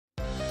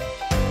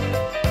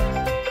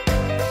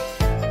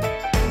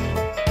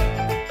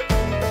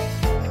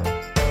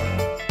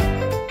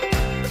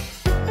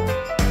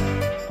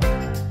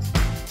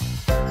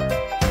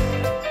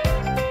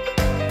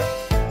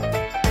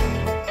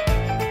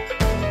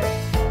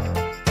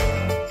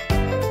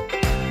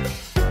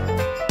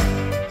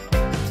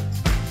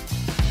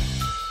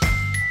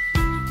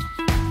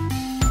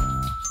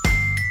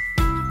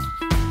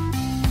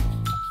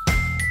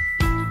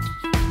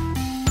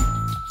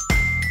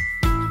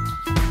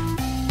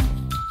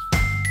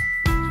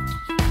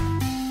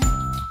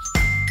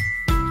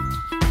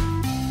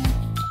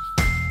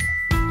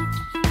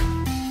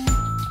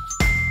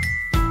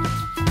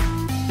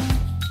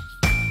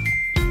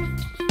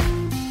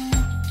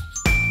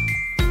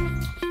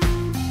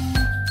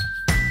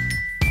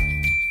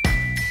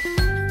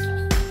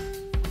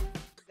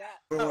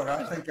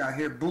I think I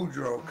hear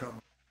Boudreaux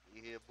coming.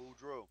 You hear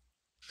Boudreaux?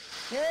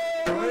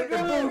 Hey,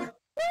 Boudreaux!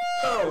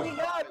 Welcome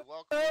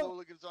to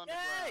Hooligans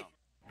Underground.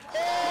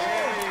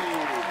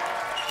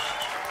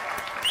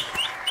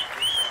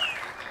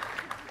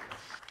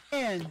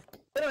 Man,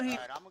 Alright,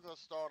 I'm gonna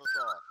start us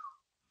off.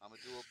 I'm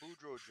gonna do a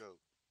Boudreaux joke.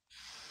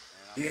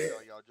 And I'm gonna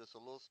tell y'all just a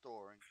little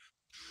story.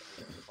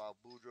 It's about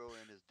Boudreaux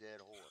and his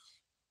dead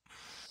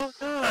horse.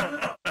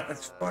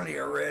 That's funny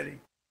already.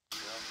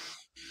 Yep.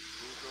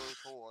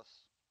 Boudreaux's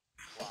horse,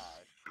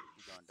 Clyde,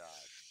 he done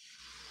died.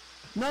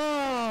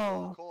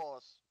 no. Of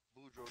course,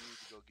 Boudreaux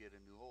needs to go get a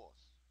new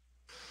horse.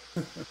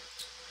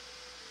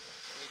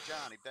 Hey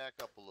Johnny, back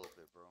up a little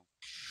bit, bro.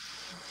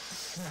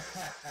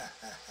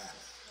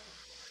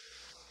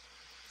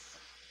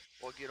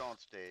 Or get on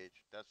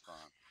stage. That's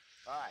fine.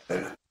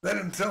 Alright. Let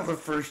him tell the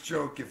first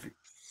joke if he...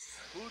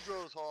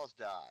 Boudreaux's horse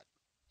died,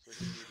 so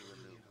he needed a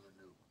new.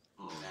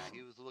 Now,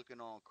 he was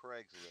looking on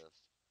Craigslist,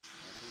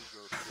 and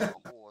Boudreaux said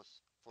a horse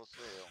for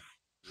sale,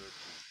 real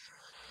cheap.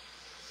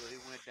 So he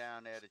went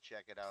down there to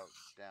check it out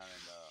down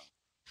in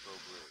Pro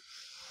Bridge.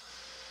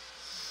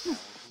 Now,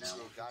 when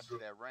Boudreaux got to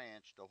that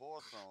ranch, the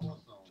horse on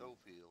show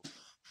field,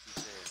 he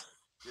said,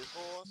 this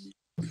horse is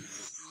an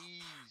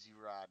easy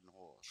riding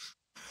horse.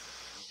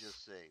 You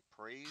just say,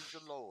 praise the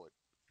Lord,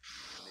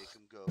 and make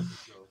him go,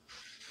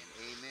 and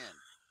amen,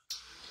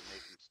 to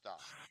make him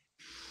stop.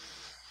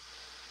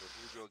 So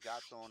Boudreaux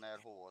got on that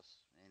horse,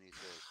 and he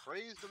says,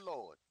 praise the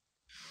Lord,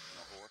 and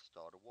the horse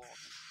started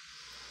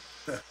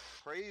walking.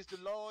 Praise the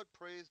Lord,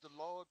 praise the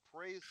Lord,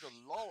 praise the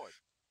Lord,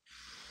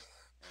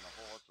 and the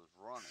horse was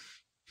running.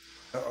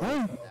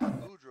 Now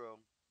Boudreaux,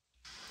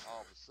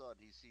 all of a sudden,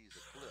 he sees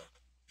a cliff.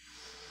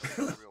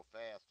 Real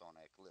fast on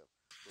that cliff.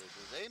 So he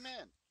says,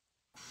 amen.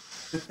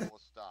 The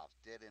horse stops,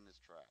 dead in his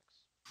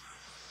tracks.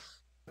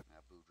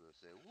 Now Boudreaux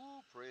said,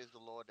 woo, praise the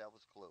Lord, that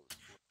was close.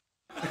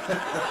 I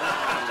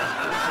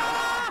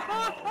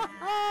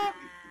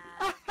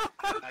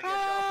guess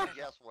y'all can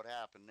guess what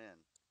happened then.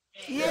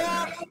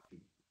 Yeah.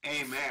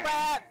 Amen.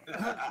 Bye,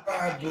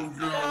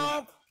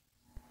 Boudreaux.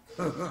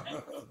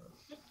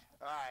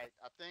 Alright,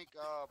 I think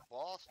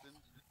Boston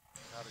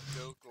got a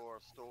joke or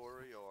a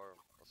story or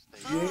a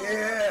statement.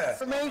 Yeah.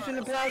 Information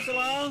to pass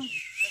along. Have a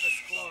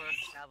score,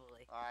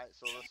 probably. Alright,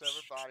 so let's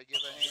everybody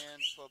give a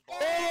hand for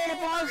Hey,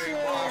 Boston.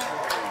 Boston.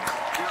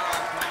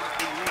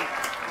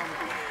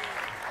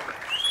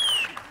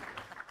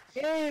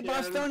 Hey,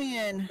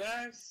 Bostonian.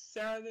 Last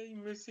Saturday,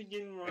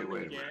 Michigan won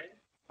again.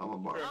 I'm a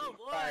Mark. Oh,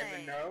 boy.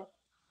 5-0.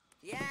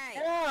 Yay.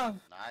 Yeah.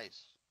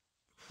 Nice.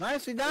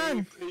 Nicely They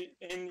done. played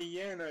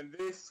Indiana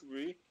this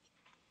week.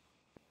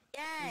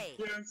 Yay.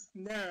 Just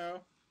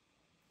now,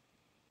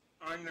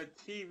 on the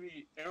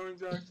TV,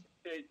 Arizona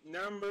State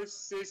number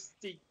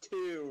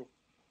 62.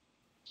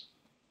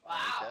 Wow.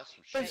 That's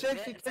some shit.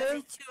 62?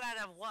 62 out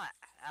of what?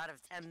 Out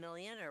of 10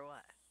 million or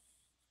what?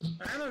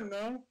 I don't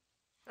know.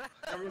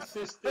 Number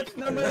 62. What's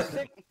number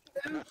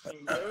 62?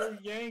 Go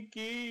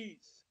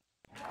Yankees.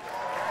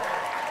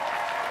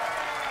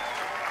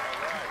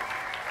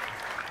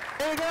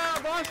 There you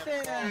go, Boston.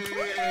 And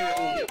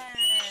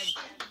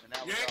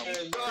that was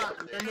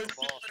Number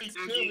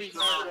 62 we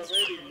got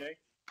already, Nick.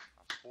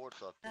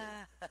 sports up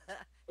there.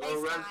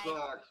 Go Red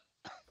Sox.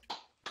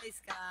 Hey,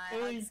 Sky.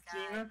 Hey, Hi, Sky.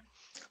 Gina.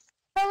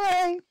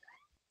 Hi.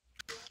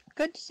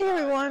 Good to see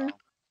everyone.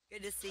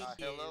 Good to see you.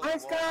 Hello, Hi,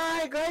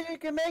 Sky. Glad you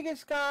can make it,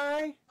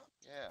 Sky.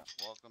 Yeah,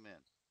 welcome in.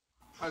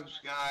 Hi,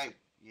 Sky.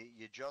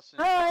 You just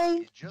Hi.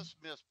 You just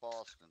missed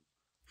Boston.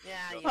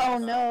 Yeah, you Oh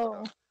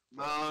no.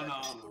 No.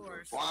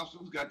 course.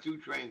 Boston's got 2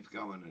 trains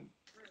coming in.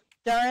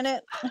 Darn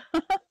it.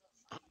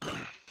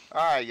 All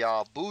right,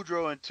 y'all.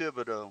 Boudreaux and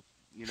Thibodeau,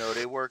 you know,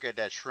 they work at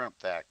that shrimp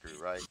factory,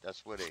 right?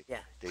 That's where they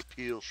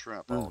peel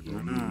shrimp all day.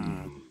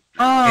 The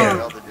Oh.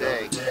 other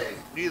day,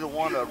 neither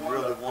one of them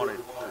really wanted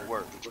to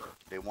work.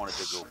 They wanted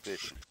to go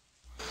fishing.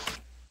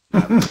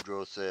 Now,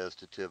 Boudreaux says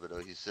to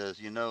Thibodeau, he says,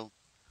 you know,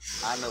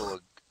 I know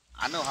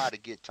how to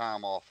get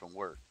time off from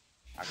work.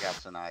 I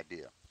got an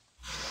idea.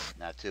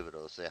 Now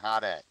Thibodeau said,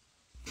 how that?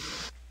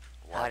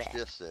 Watch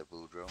this, said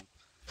Boudreaux.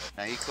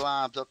 Now he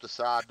climbs up the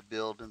side of the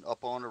building,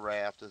 up on the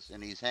rafters,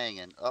 and he's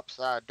hanging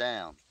upside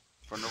down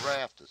from the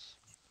rafters.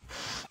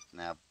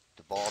 Now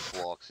the boss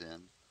walks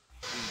in,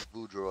 sees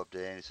Boudreaux up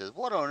there, and he says,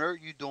 what on earth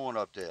you doing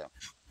up there?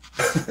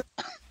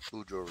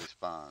 Boudreaux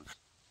responds,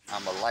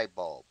 I'm a light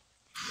bulb.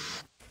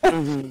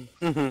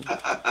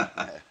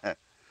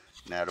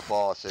 Now the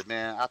boss said,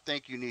 man, I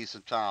think you need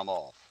some time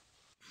off.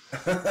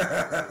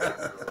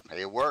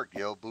 It worked,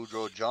 yo.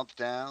 Boudreaux jumps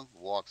down,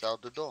 walks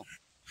out the door.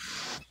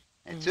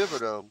 And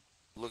Thibodeau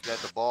looked at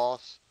the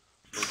boss,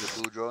 looked at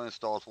Boudreaux, and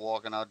starts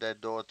walking out that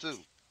door too.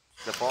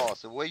 The boss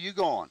said, where you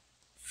going?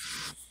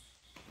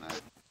 Now,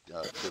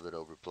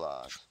 Thibodeau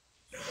replies,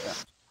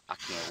 I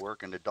can't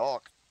work in the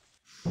dark.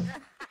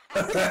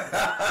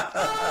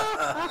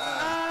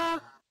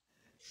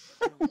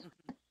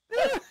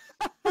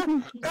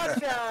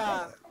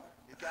 Gotcha.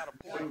 You got a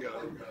point.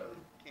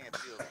 Can't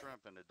peel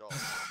shrimp in the dark.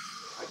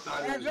 I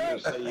thought he was going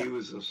to say he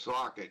was a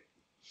socket.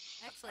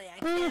 Actually, I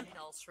can't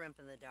peel shrimp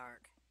in the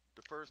dark.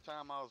 The first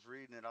time I was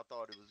reading it, I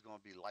thought it was gonna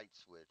be light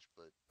switch,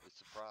 but it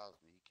surprised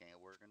me. He can't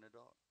work in the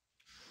dark.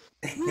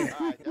 All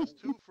right, that's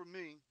 2 for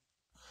me.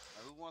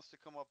 Now, who wants to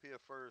come up here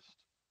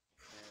first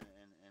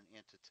and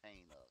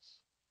entertain us?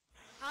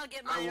 I'll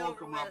get I mine won't over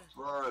come with. up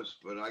first,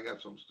 but I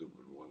got some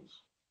stupid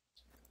ones.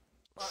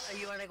 Well,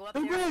 you want to go up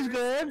Super there? is first?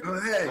 good. Go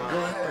ahead,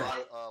 go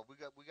ahead.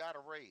 We got a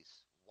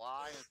race.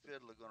 Y and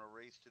Fiddlah gonna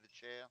race to the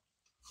chair,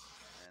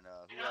 and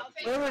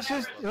Whoever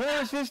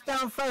sits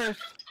down first.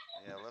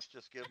 Yeah, let's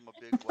just give them a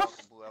big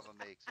welcome. Whoever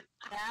makes it.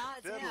 Yeah,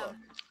 it's Fiddlah.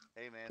 him.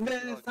 Hey man.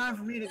 Then it's time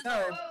for me to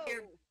go.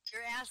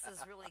 Your ass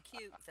is really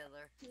cute,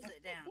 Fiddler.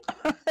 Sit down.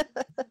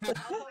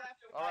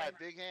 All right,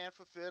 big hand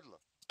for Fiddlah.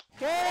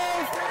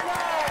 Yay,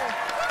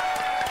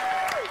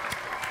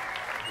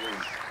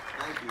 Yes,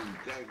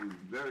 thank you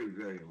very,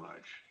 very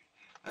much.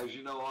 As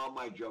you know, all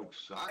my jokes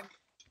suck.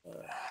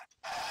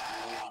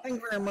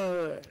 Thank you very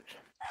much.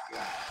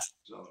 Yeah,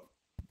 so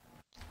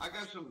I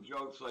got some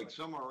jokes, like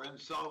some are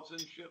insults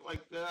and shit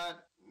like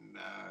that. And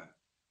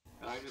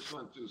I just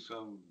went through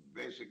some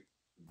basic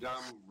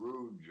dumb,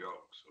 rude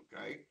jokes,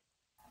 okay?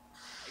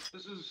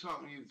 This is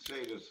something you'd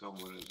say to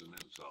someone as an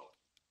insult.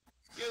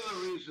 Give the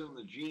reason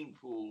the gene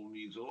pool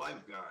needs a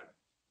lifeguard.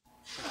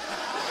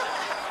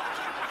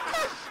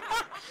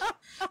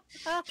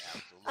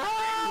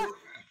 Absolutely.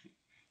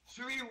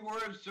 3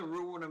 words to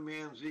ruin a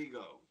man's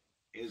ego.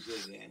 Is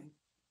it in?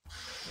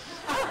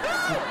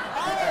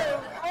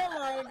 Oh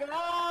my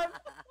God!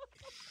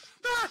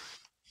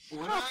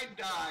 When I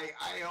die,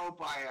 I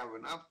hope I have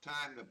enough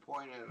time to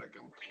point at a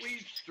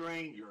complete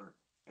stranger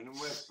and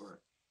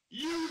whisper,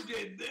 "You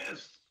did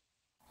this!"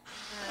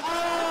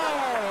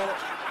 Oh,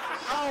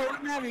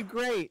 wouldn't that be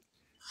great?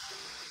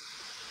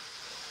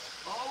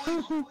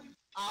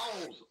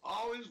 Owls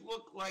always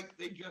look like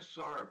they just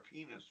saw a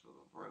penis for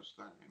the first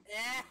time.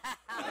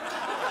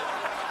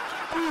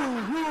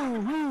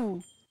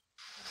 Who?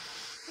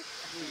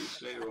 What do you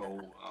say to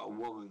a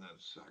woman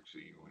that's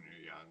sexy when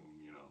you're young,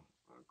 you know?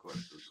 Of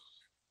course, this is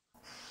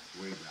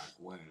way back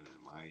when,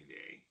 in my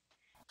day.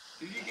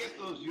 Did you get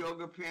those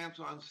yoga pants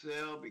on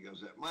sale?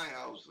 Because at my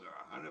house, they're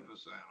 100%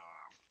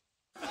 off.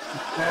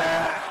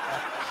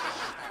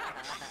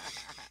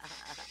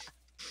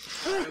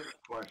 I have a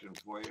question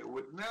for you.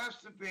 Would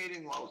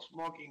masturbating while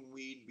smoking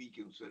weed be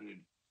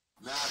considered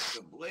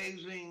master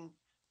blazing,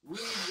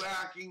 weed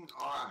whacking,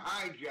 or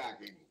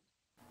hijacking?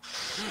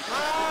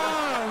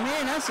 Oh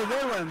man, that's a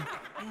good one.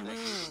 I think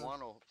either one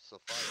will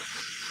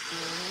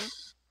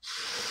suffice.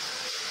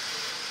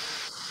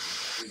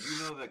 Did you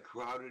know that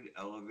crowded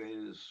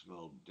elevators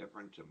smell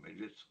different to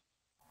midgets?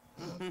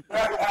 Oh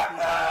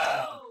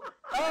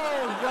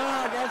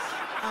God, that's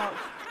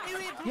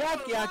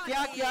yuck, yuck,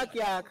 yuck, yuck,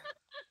 yuck.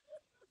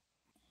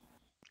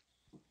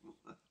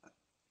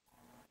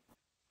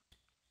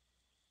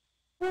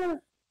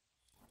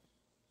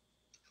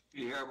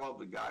 You hear about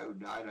the guy who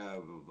died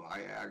of a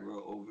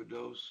Viagra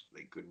overdose?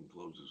 They couldn't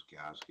close his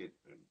casket.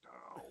 And,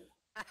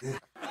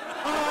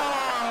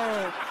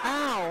 Oh,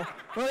 ow.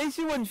 Well, at least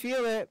you wouldn't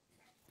feel it.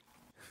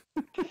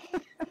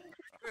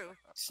 True.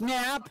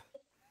 Snap.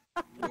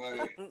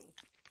 Right.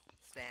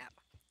 Snap.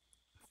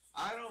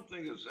 I don't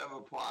think it's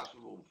ever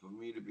possible for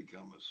me to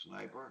become a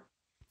sniper.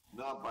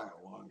 Not by a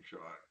long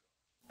shot.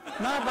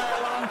 Not by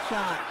a long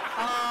shot.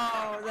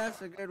 Oh,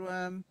 that's a good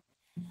one.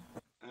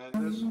 And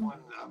this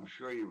one, I'm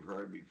sure you've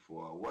heard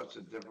before. What's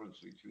the difference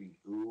between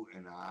ooh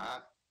and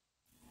ah?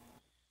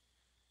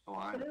 Come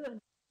on.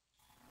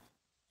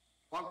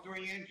 Walk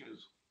 3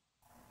 inches.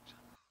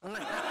 This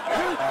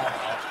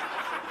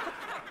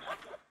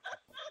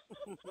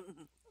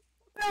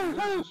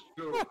is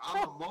true.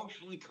 I'm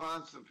emotionally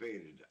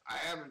constipated. I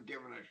haven't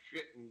given a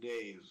shit in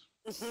days.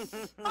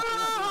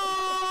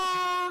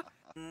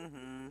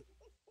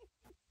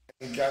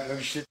 Ain't got no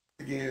shit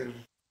to give.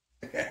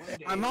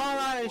 I'm all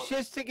out of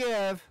shits to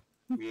give.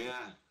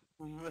 Yeah.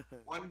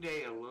 One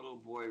day a little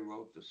boy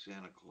wrote to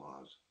Santa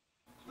Claus,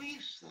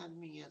 "Please send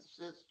me a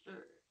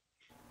sister."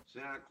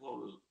 Santa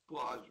Claus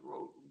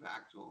wrote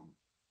back to him,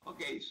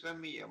 "Okay,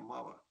 send me your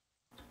mother."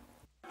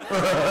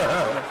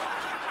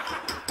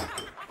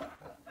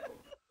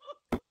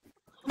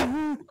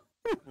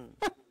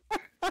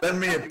 Send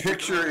me a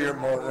picture of your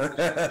mother.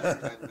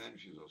 And then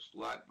she's a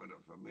slut, but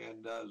if a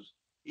man does,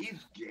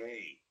 he's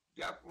gay.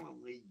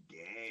 Definitely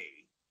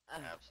gay.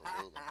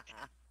 Absolutely.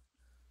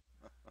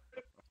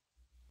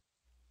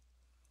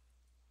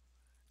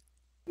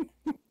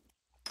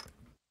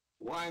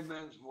 Why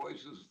men's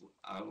voices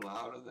are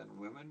louder than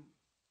women?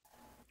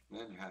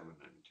 Men have an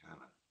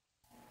antenna.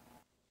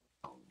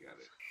 I don't get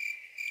it.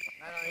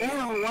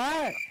 Now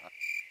what?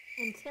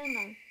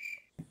 Antenna.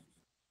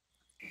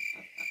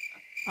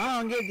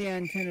 I don't get the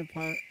antenna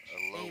part. A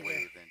low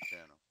wave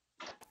antenna.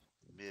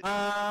 Mid.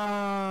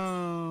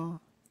 Oh.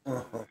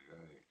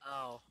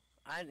 Oh,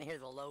 I didn't hear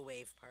the low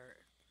wave part.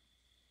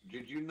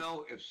 Did you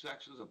know if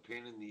sex is a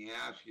pain in the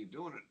ass, you're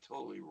doing it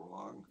totally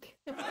wrong?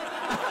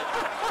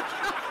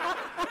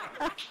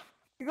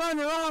 You're going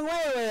the wrong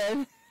way with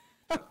it.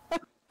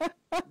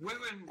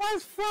 Women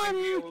That's might be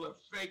funny. able to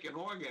fake an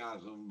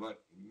orgasm,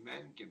 but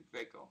men can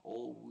fake a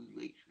whole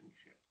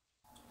relationship.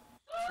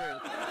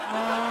 Truth.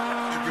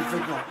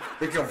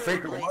 You can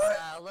fake a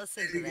what?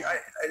 Listen to that.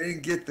 I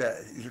didn't get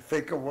that. You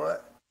fake a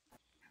what?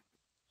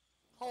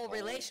 Whole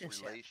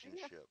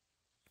relationship.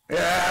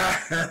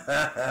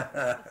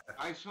 Yeah.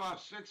 I saw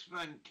 6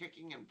 men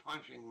kicking and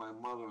punching my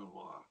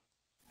mother-in-law.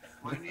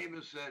 My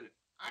neighbor said,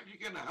 "Aren't you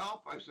going to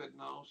help?" I said,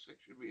 "No,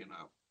 6 should be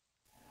enough."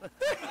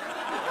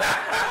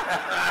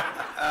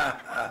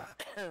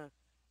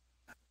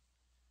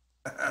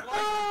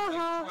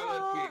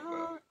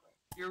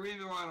 You're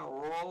either on a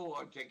roll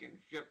or taking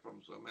shit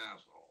from some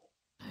asshole.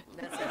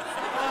 That's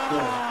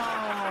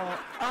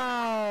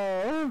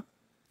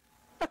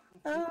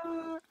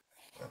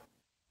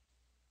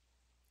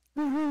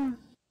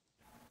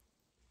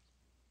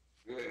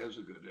Yeah, it's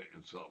a good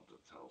insult to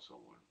tell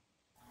someone.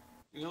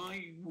 The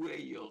only way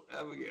you'll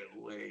ever get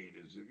laid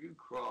is if you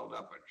crawled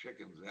up a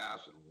chicken's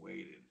ass and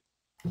waited.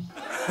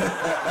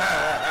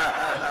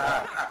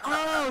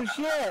 Oh,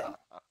 shit.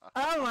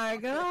 Oh, my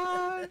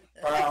God.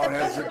 Wow,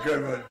 that's a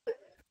good one.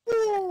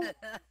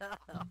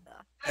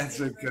 That's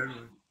a good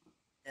one.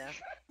 Yeah.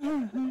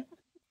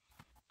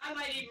 I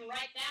might even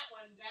write that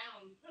one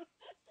down.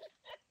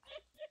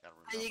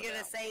 Are you going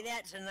to say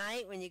that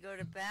tonight when you go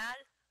to bed?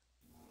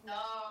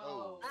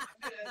 No,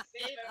 I'm gonna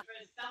save it for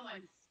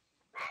someone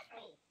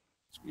special.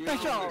 You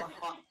know,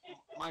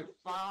 my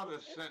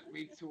father sent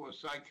me to a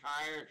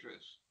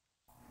psychiatrist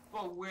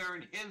for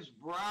wearing his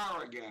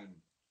bra again.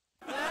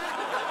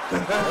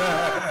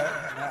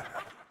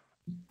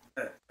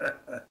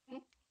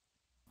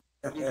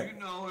 Did you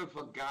know if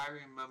a guy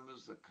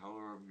remembers the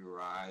color of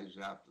your eyes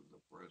after the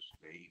first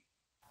date,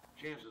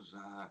 chances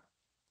are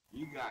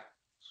you got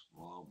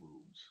small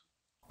boobs.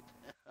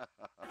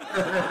 That's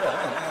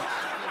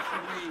it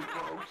for me,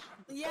 folks.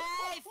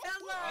 Yay,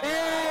 Fiddlah!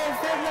 Hey,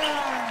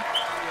 Fiddlah!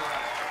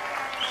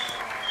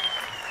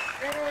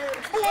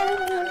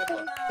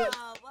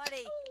 Oh,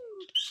 buddy.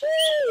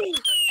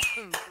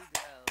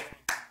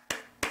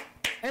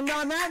 And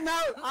on that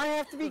note, I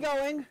have to be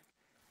going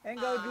and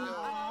go do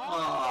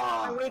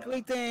my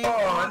weekly thing.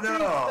 Oh,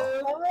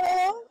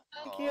 no.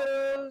 Thank you.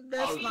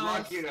 That's I was nice.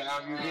 lucky to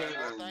have you here.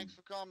 Well, thanks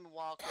for coming,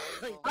 Walker.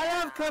 I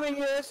love coming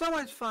here. It's so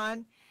much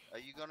fun. Are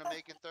you gonna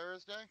make it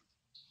Thursday?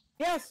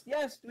 Yes,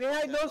 yes. We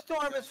had no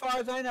storm as far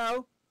as I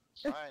know.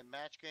 All right,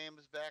 match game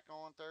is back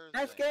on Thursday.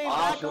 Next game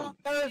back on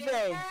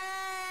Thursday.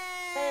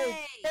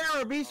 Hey,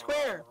 Sarah, be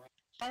square.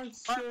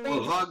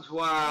 Well, hugs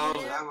wild.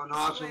 Have an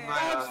awesome night.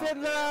 Thanks,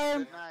 Fiddler.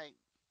 Good night.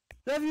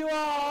 Love you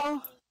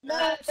all.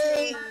 Love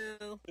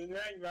you. Good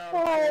night, Rob.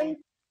 Bye.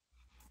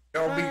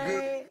 Don't be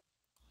good.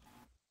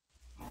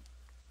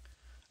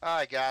 All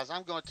right, guys,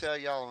 I'm gonna tell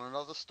y'all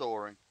another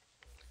story,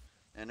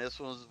 and this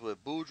one's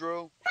with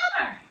Boudreaux,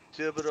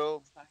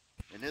 Thibodeau,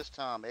 and this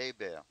time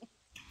Abel.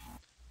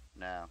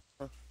 Now,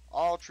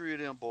 all 3 of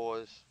them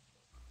boys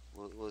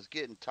was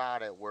getting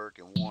tired at work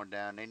and worn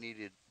down. They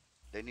needed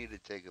to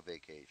take a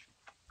vacation.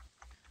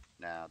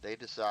 Now, they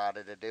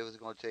decided that they was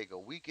going to take a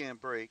weekend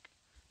break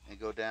and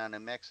go down to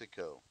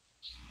Mexico.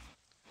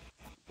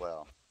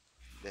 Well,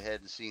 they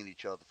hadn't seen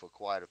each other for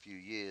quite a few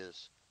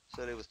years,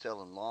 so they was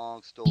telling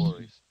long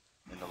stories,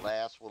 and the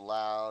laughs were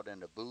loud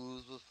and the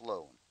booze was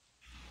flowing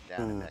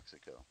down in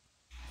Mexico.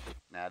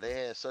 Now, they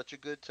had such a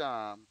good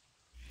time,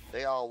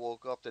 they all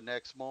woke up the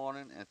next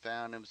morning and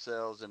found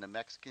themselves in a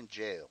Mexican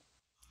jail.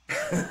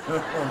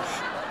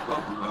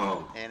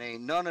 And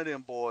ain't none of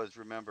them boys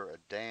remember a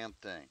damn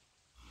thing.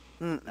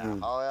 Now,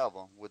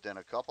 however, within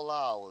a couple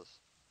hours,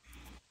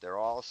 they're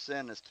all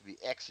sentenced to be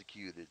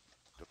executed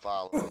the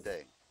following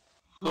day.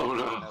 Oh,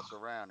 no. Mess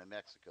around in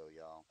Mexico,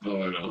 y'all.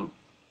 Oh,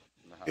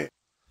 no.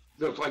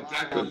 Just like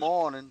that. One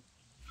morning,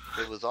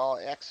 they was all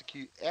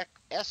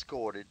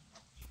escorted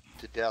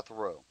to death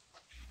row,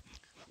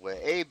 where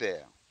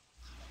Abel,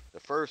 the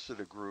first of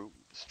the group,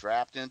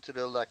 strapped into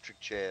the electric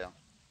chair,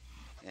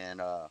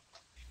 and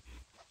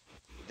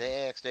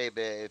they asked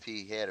Abel if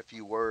he had a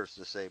few words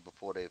to say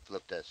before they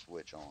flipped that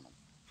switch on him.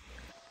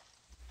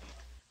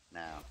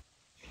 Now,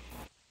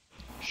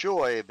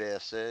 sure, Abel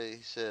said,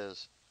 he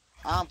says,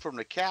 "I'm from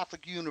the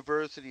Catholic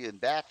University in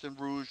Baton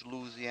Rouge,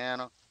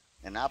 Louisiana,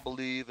 and I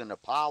believe in the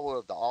power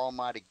of the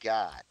Almighty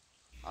God.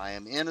 I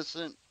am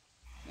innocent,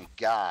 and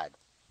God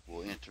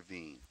will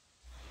intervene."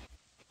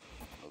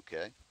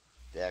 Okay,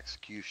 the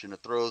executioner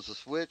throws the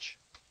switch,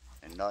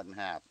 and nothing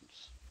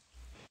happens.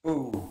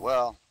 Ooh.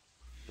 Well,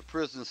 the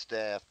prison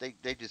staff, they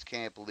just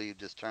can't believe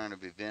this turn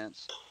of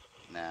events.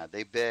 Now,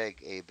 they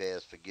beg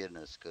Abel's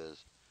forgiveness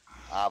because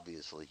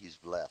obviously he's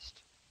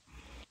blessed,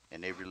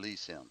 and they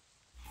release him.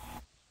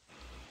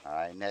 All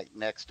right,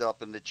 next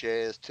up in the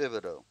chair is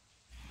Thibodeau.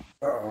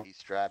 Uh-oh. He's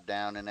strapped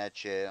down in that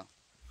chair,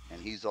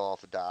 and he's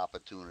offered the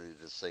opportunity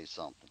to say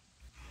something.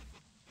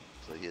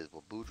 So here's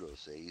what Boudreaux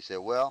said. He said,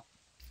 "Well,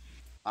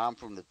 I'm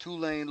from the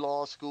Tulane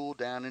Law School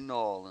down in New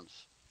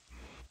Orleans,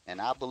 and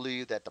I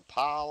believe that the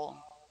power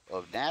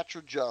of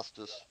natural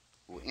justice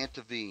will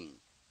intervene,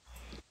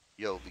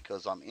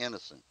 because I'm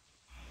innocent."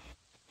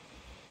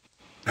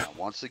 Now,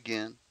 once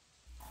again,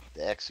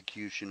 the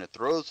executioner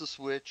throws the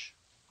switch,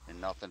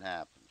 and nothing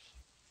happens.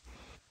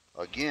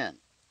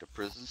 Again, the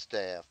prison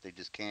staff. They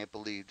just can't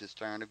believe this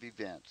turn of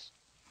events.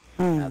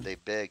 Now they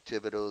beg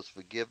Thibodeau's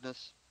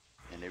forgiveness,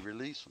 and they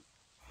release him.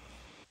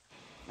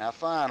 Now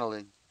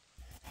finally,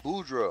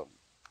 Boudreaux,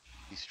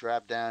 he's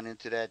strapped down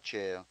into that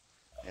chair,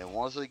 and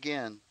once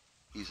again,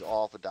 he's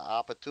offered the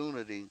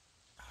opportunity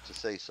to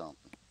say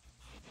something.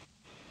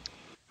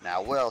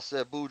 Now, well,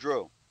 said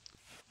Boudreaux,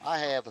 I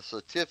have a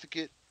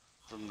certificate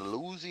from the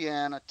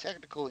Louisiana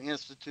Technical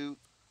Institute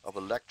of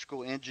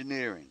Electrical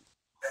Engineering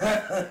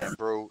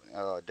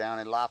down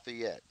in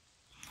Lafayette.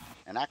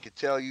 And I can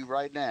tell you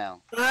right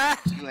now,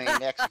 you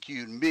ain't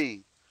executing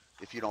me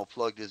if you don't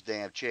plug this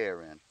damn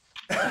chair in.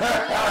 Oh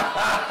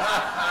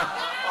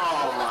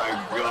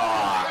my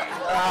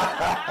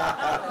God.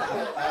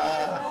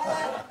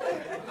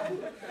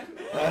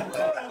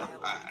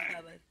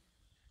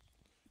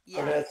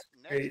 Yeah. Next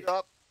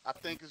up, I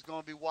think it's going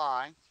to be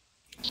Y.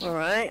 All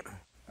right.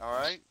 All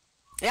right?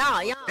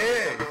 Yeah, yeah.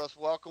 Hey. So let's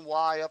welcome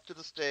Y up to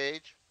the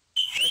stage.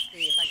 Let's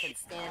see if I can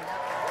stand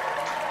up.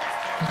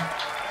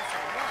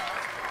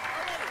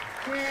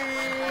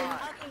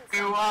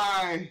 Hey,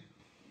 why?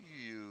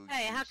 You,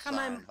 Hey, how come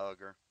sign I'm-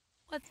 hugger.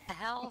 What the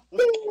hell?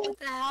 What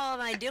the hell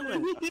am I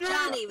doing?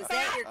 Johnny, was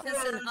that your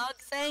kiss and hug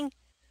thing?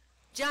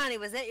 Johnny,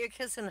 was that your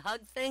kiss and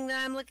hug thing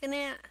that I'm looking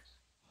at?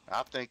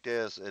 I think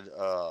there's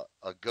a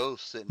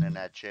ghost sitting in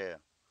that chair.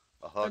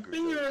 A hugger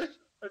ghost.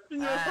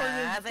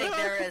 I think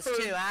there is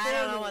too. I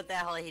don't know what the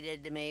hell he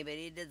did to me, but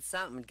he did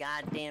something.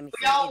 Goddamn.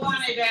 We all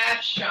wanted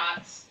ass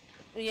shots.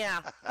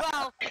 Yeah.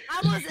 Well,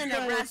 I was in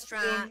a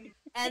restaurant,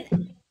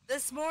 and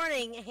this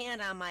morning,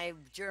 Hannah, my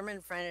German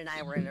friend, and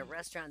I were in a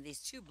restaurant. These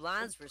two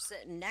blondes were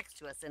sitting next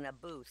to us in a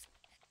booth.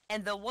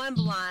 And the one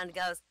blonde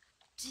goes,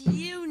 do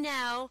you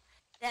know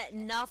that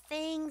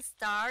nothing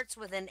starts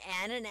with an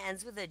N and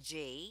ends with a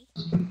G?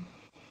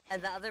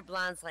 And the other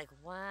blonde's like,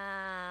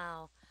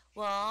 wow.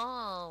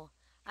 Whoa.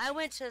 I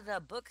went to the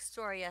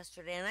bookstore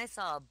yesterday, and I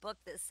saw a book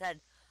that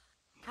said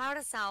how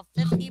to solve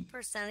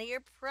 50% of your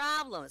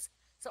problems.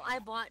 So I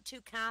bought 2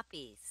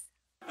 copies.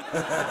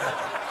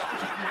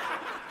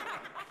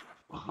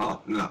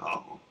 Oh,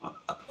 no.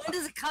 When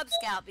does a Cub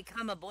Scout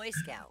become a Boy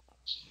Scout?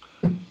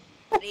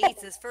 He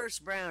eats his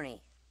first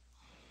brownie.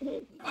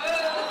 I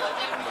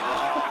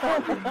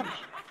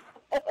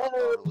thought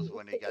it was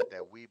when they got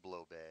that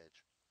Weeblo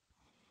badge.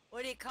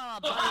 What do you call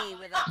a bunny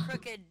with a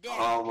crooked dick?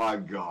 Oh, my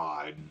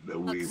God. The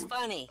Looks weed.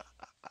 funny.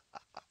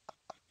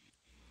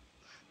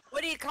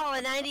 What do you call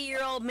a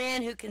 90-year-old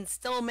man who can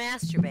still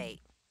masturbate?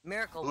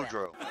 Miracle Whip.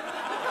 Boudreaux.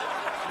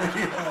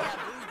 Yeah,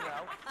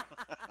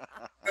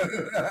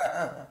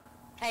 Boudreaux.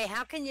 Hey,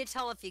 how can you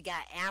tell if you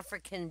got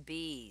African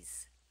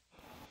bees?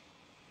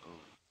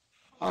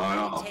 Oh, It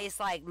no. tastes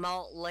like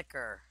malt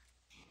liquor.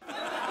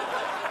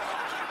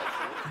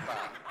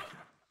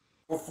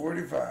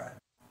 445.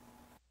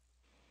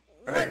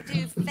 What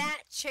do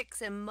fat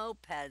chicks and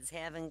mopeds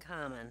have in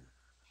common?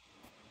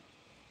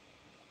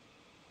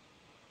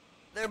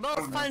 They're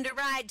both fun to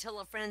ride till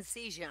a friend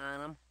sees you on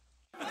them.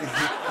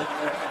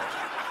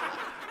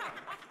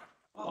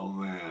 Oh,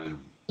 man.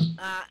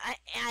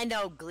 I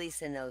know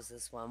Gleesa knows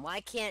this one. Why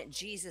can't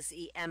Jesus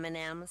eat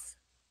M&Ms?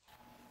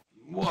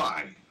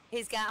 Why?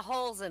 He's got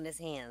holes in his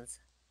hands.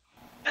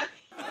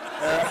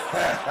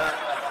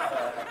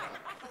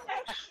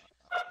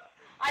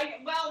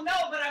 Well, no,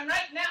 but I'm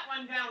writing that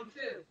one down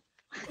too.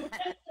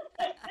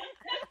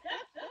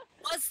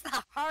 What's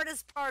the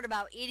hardest part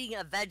about eating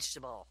a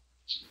vegetable?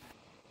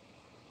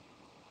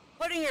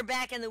 Putting her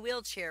back in the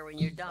wheelchair when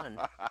you're done.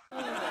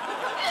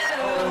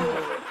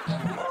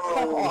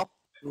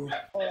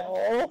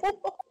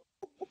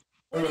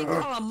 What do you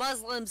call a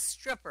Muslim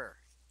stripper?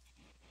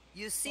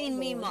 You seen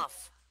me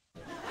muff.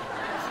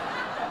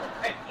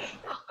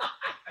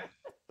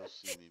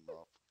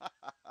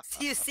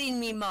 You seen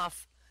me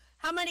muff.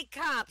 How many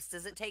cops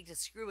does it take to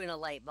screw in a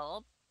light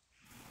bulb?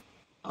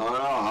 Oh, no.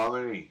 How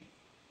many?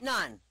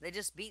 None. They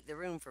just beat the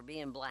room for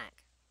being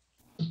black.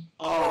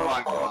 Oh,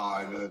 my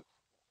God.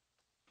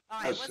 All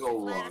right, That's what's so the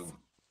flattest? wrong.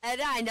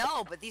 And I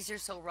know, but these are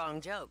so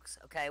wrong jokes.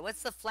 Okay,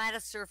 what's the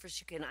flattest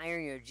surface you can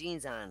iron your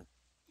jeans on?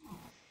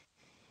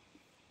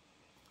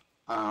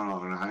 I don't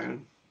know, an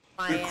iron?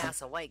 My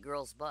ass, a white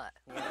girl's butt.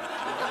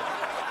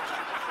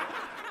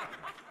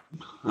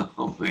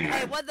 Oh, man.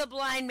 Hey, what'd the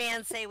blind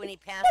man say when he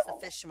passed the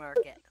fish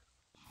market?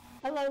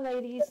 Hello,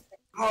 ladies.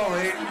 Oh,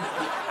 lady.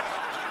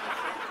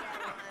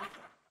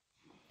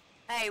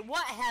 Hey,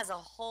 what has a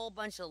whole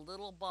bunch of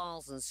little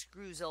balls and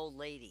screws old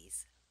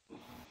ladies?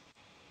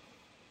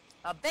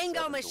 A bingo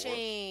Seven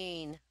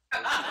machine. Oh,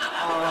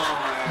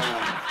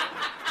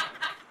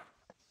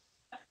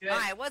 All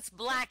right, what's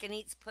black and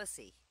eats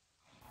pussy?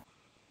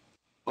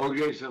 man.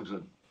 O.J.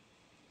 Simpson.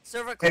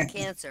 Cervical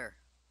cancer.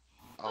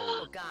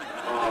 Oh, Oh, God.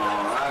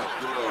 Oh,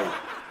 that's gross.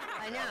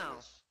 I know.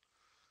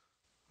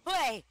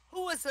 Hey,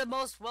 who was the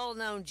most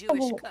well-known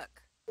Jewish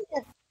cook?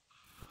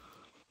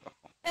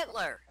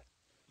 Hitler.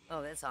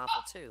 Oh, that's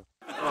awful, too.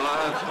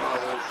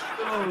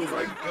 Oh,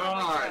 my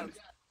God.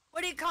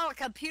 What do you call a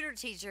computer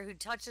teacher who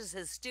touches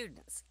his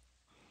students?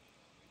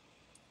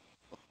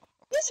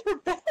 These are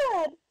bad.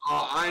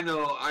 Oh, I I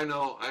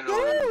know.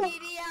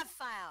 PDF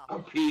file. A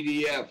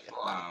PDF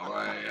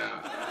file, yeah.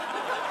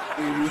 How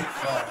do you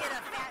get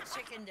a fat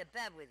chicken to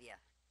bed with you?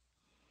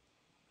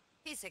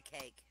 Piece of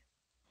cake.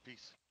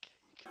 Piece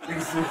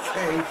Piece of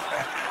cake.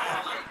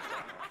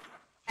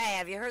 Hey,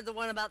 have you heard the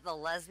one about the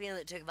lesbian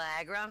that took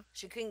Viagra?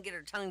 She couldn't get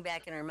her tongue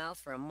back in her mouth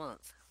for a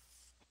month.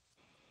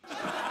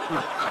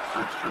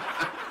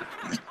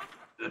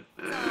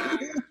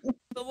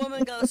 The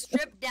woman goes,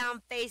 stripped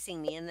down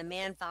facing me, and the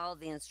man followed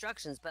the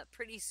instructions, but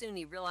pretty soon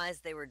he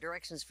realized they were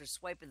directions for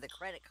swiping the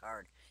credit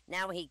card.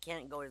 Now he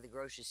can't go to the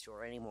grocery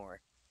store anymore.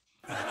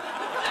 Oh,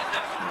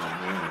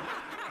 man.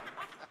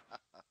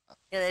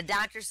 And the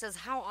doctor says,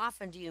 how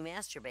often do you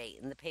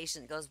masturbate? And the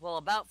patient goes, well,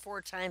 about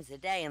 4 times a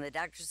day. And the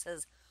doctor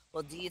says,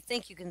 well, do you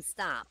think you can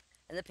stop?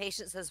 And the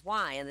patient says,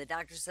 why? And the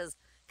doctor says,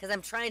 because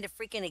I'm trying to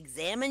freaking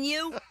examine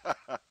you.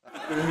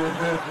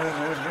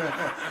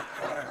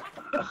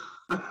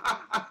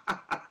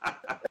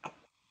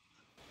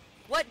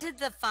 What did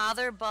the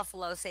father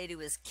buffalo say to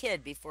his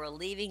kid before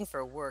leaving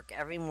for work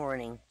every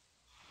morning?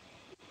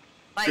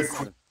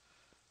 Bison.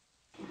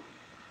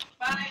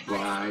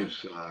 Bye,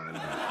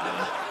 son.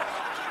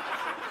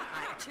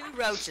 2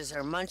 roaches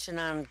are munching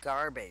on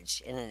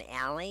garbage in an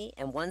alley,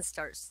 and one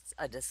starts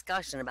a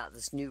discussion about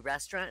this new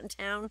restaurant in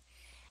town.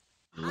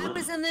 I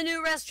was in the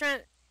new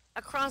restaurant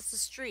across the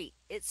street.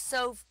 It's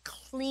so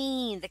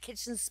clean. The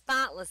kitchen's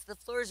spotless. The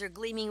floors are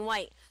gleaming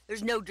white.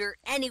 There's no dirt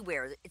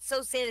anywhere. It's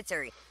so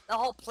sanitary. The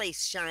whole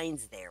place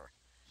shines there.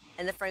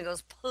 And the friend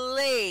goes,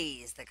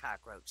 please, the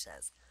cockroach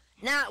says.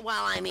 Not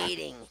while I'm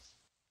eating.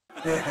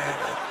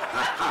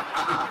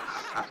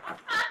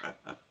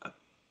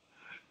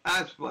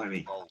 That's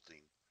funny. bolting.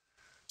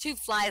 2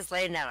 flies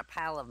laying out a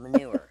pile of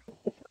manure.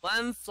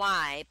 One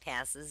fly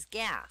passes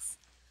gas.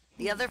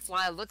 The other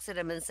fly looks at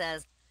him and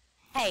says,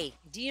 hey,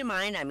 do you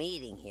mind? I'm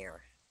eating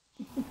here.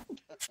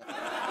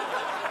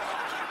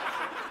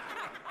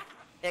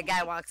 A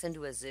guy walks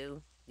into a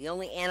zoo. The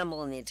only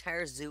animal in the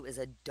entire zoo is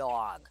a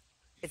dog.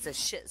 It's a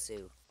Shih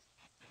Tzu.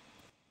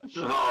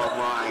 Oh,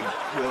 my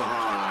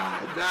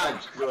God.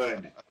 That's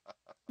good.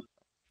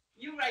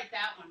 You write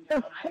that one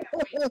down. I gotta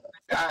wait.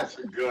 That's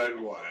a good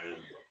one.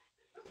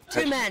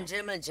 2 men,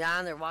 Jim and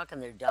John, they're walking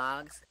their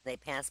dogs. They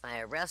pass by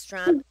a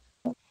restaurant.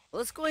 Well,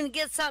 let's go in and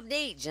get something to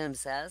eat, Jim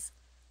says.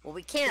 Well,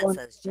 we can't,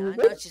 says John.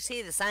 Don't you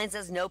see the sign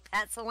says no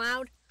pets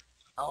allowed?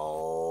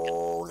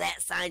 Oh,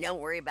 that sign, don't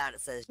worry about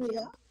it, says Jim.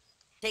 Yeah.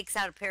 Takes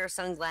out a pair of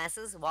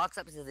sunglasses, walks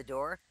up to the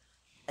door.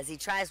 As he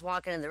tries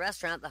walking in the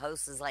restaurant, the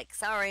host is like,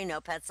 sorry, no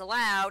pets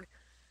allowed.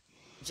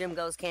 Jim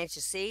goes, can't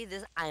you see?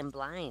 I'm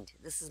blind.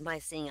 This is my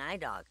seeing eye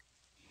dog.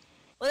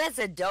 Well, that's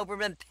a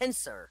Doberman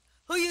pincer.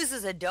 Who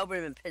uses a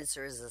Doberman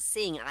pincer as a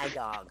seeing eye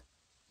dog?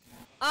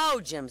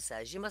 Oh, Jim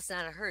says, you must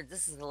not have heard.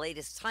 This is the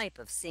latest type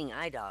of seeing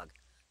eye dog.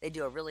 They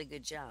do a really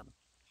good job.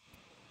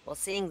 Well,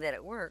 seeing that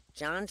it worked,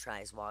 John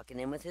tries walking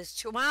in with his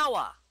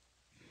Chihuahua.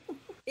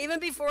 Even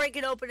before he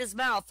can open his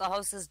mouth, the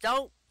host says,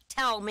 don't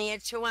tell me a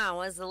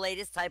Chihuahua is the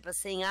latest type of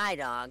seeing eye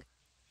dog.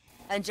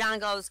 And John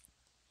goes,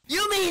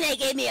 you mean they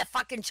gave me a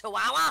fucking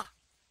Chihuahua?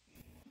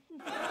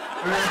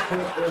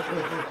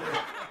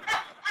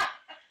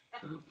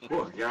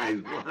 Poor guy's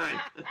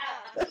blind.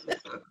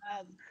 That's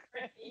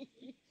great.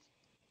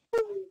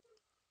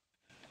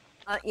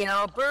 You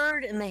know, a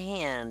bird in the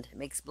hand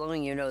makes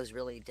blowing your nose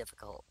really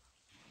difficult.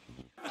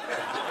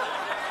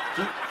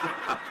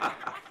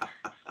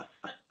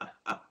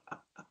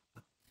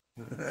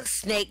 The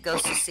snake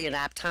goes to see an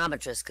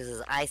optometrist because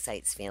his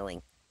eyesight's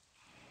failing.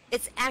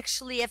 It's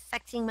actually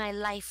affecting my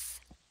life.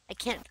 I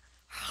can't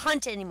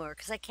hunt anymore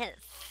because I can't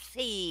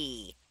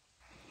see.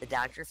 The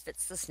doctor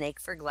fits the snake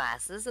for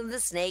glasses, and the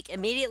snake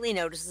immediately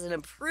notices an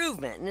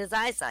improvement in his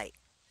eyesight.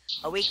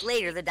 A week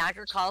later, the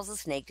doctor calls the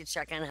snake to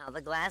check on how the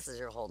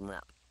glasses are holding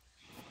up.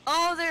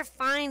 Oh, they're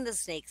fine, the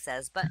snake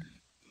says, but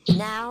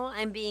now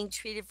I'm being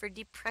treated for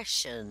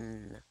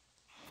depression.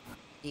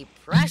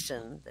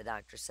 Depression, the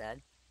doctor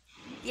said.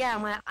 Yeah,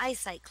 my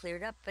eyesight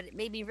cleared up, but it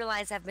made me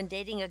realize I've been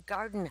dating a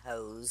garden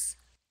hose.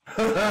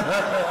 Oh,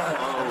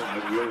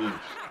 my goodness.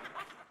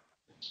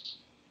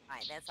 All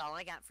right, that's all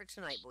I got for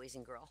tonight, boys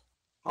and girls.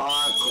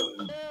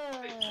 Awesome.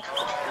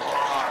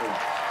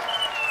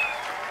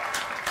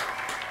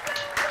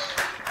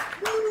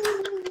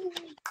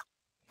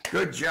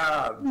 Good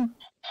job.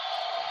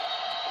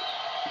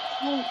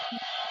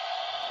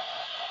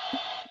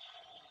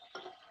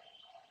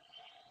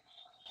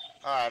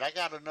 Alright, I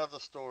got another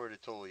story to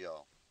tell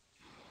y'all.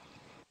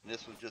 And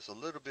this was just a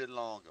little bit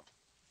longer.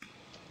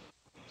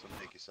 So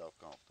make yourself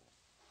comfortable.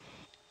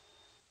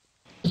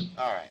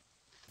 Alright.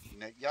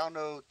 Y'all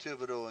know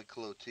Thibodeau and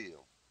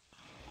Clotilde.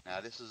 Now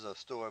this is a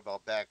story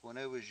about back when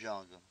they was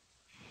younger.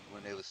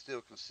 When they were still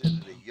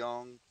considered a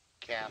young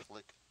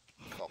Catholic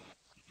couple.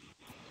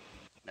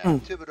 Now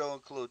Thibodeau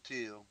and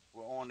Clotilde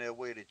were on their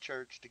way to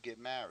church to get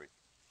married.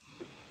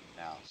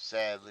 Now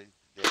sadly,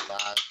 their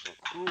lives were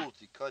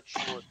cruelly cut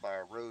short by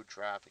a road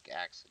traffic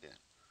accident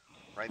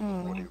right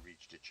before they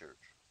reached the church.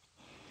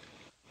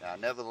 Now,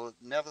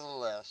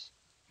 nevertheless,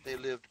 they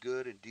lived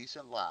good and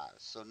decent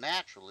lives. So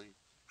naturally,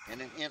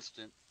 in an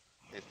instant,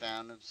 they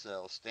found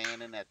themselves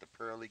standing at the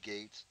pearly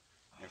gates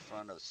in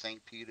front of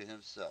St. Peter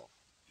himself.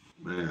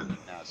 Man.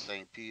 Now,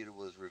 St. Peter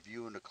was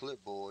reviewing the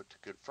clipboard to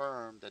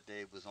confirm that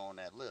they was on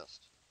that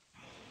list.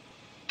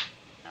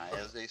 Now,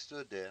 as they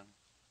stood there,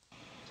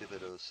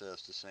 Thibodeau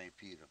says to St.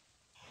 Peter,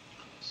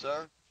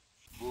 "Sir,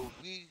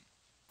 is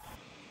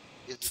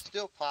it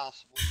still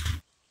possible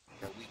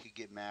that we could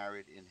get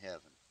married in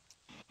heaven?"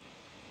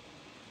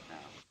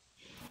 Now,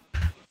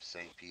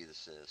 St. Peter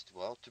says,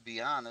 "Well, to be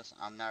honest,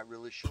 I'm not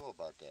really sure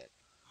about that.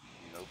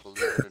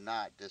 Believe it or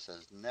not, this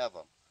has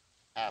never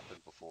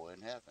happened before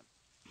in heaven.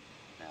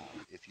 Now,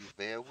 if you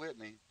bear with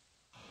me,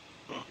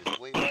 just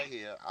wait right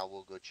here. I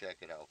will go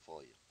check it out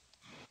for you."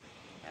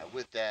 Now,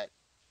 with that,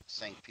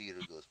 St.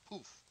 Peter goes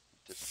poof,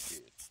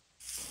 disappeared.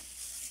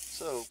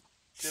 So,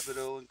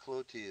 Thibodeau and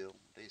Clotilde,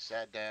 they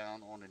sat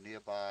down on a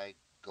nearby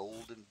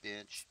golden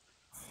bench,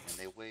 and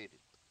they waited,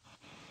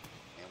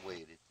 and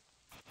waited,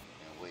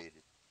 and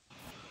waited,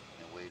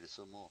 and waited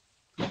some more.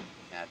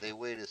 Now, they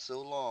waited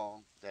so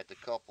long that a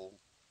couple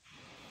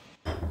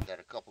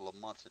of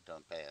months had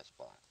done passed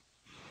by.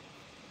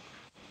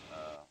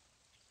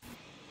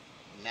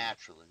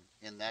 Naturally,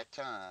 in that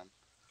time,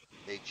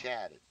 they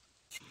chatted.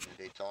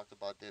 They talked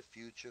about their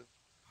future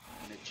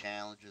and the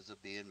challenges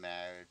of being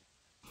married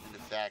and the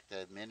fact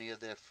that many of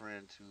their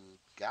friends who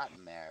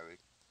gotten married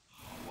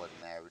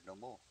wasn't married no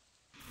more.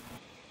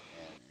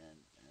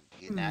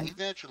 Now,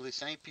 eventually,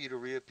 St. Peter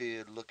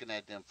reappeared looking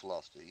at them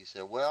flustered. He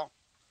said, "Well,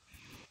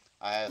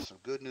 I have some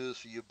good news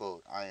for you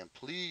both. I am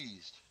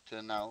pleased to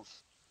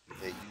announce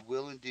that you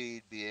will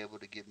indeed be able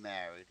to get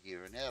married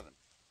here in heaven."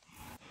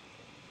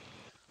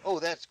 "Oh,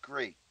 that's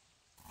great,"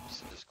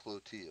 says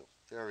Clotilde,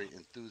 very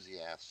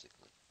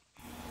enthusiastically.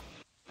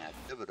 Now,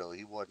 Thibodeau,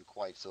 he wasn't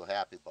quite so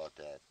happy about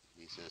that.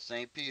 He said,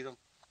 "St. Peter,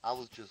 I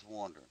was just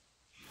wondering.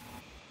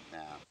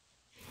 Now,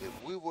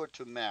 if we were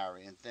to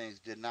marry and things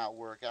did not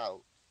work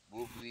out,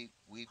 would we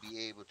be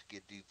able to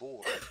get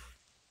divorced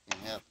in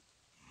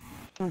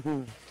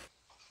heaven?"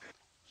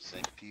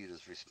 St.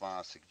 Peter's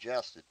response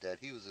suggested that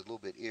he was a little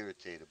bit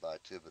irritated by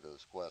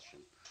Thibodeau's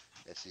question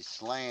as he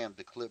slammed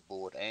the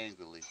clipboard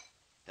angrily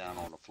down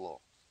on the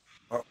floor.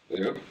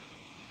 Yep.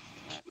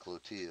 Now,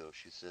 Clotilde,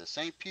 she says,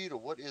 "St. Peter,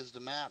 what is the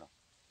matter?"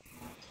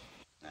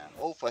 Now,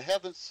 "Oh, for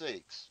heaven's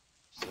sakes,"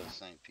 says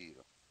St.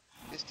 Peter,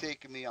 "it's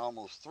taken me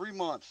almost 3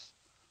 months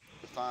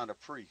to find a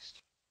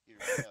priest here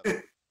in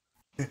heaven.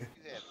 Do you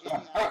have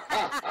any idea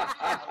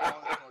how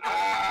long it's going to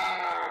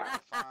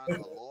take to find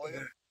a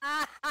lawyer?"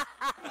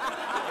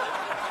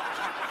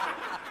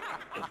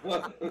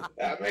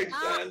 That makes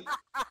sense.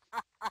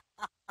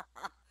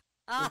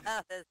 I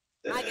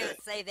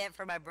gotta say that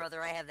for my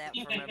brother. I have that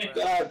for my brother.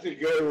 That's a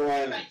good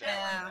one.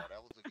 Yeah.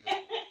 That was a good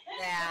one.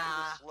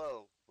 Yeah. It was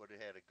slow, but it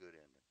had a good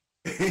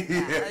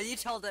ending. Yeah, you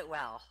told it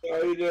well.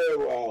 Oh, you did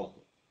well.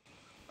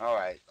 All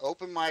right,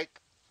 open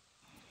mic.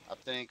 I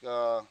think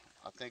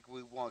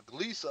we want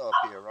Gleesa up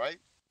here, right?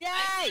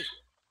 Yay!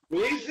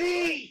 Gleesa!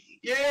 Right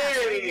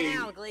Yay!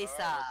 now, All Gleesa.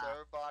 right, let's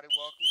everybody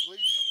welcome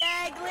Gleesa.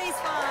 Yay,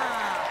 Gleesa!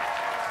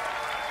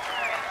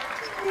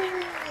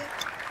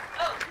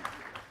 Oh,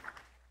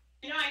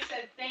 I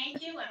said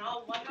thank you and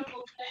all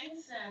wonderful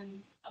things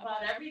and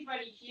about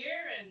everybody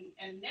here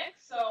and Nick.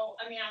 So,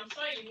 I'm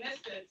sorry you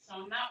missed it, so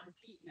I'm not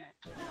repeating it.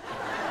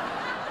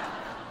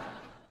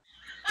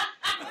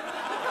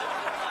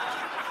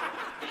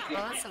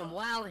 Well, that's some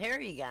wild hair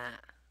you got.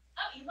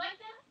 Oh, you like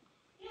that?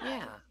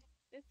 Yeah.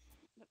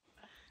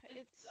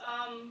 It's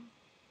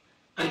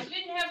I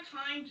didn't have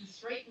time to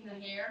straighten the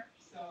hair,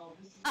 so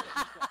this is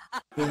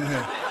good.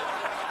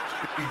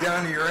 Be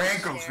down to your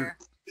ankles. Hair.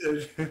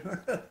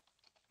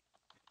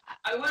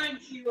 I wanted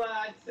to,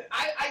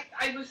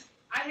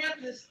 I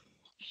have this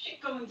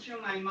shit going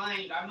through my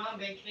mind. I'm on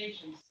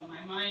vacation, so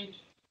my mind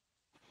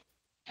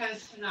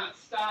tends to not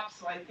stop,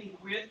 so I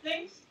think weird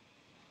things.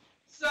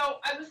 So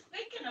I was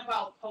thinking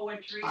about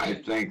poetry. I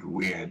think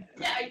we had.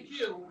 Yeah, I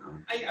do.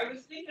 I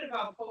was thinking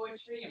about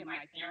poetry and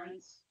my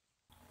parents.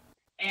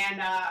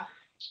 And,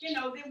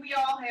 then we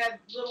all had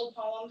little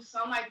poems.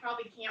 Some I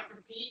probably can't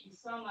repeat, and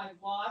some I've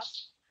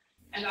lost,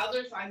 and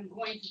others I'm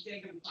going to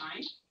dig and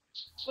find.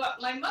 But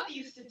my mother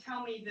used to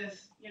tell me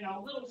this,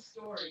 little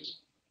story.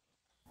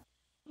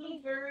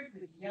 Little bird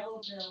with yellow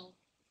bill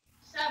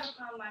sat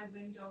upon my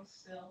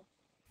windowsill.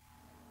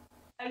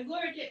 I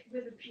lured it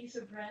with a piece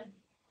of bread,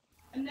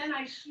 and then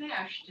I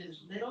smashed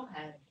his little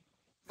head.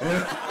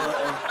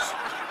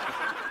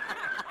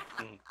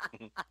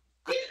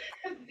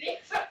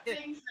 These are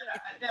things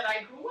that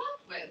I grew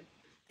up with.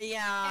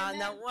 Yeah,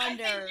 no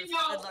wonder. I think,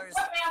 Fiddler's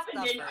what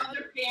happened in suffered.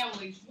 other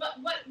families?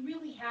 What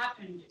really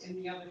happened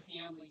in the other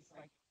families?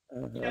 Like,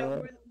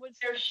 was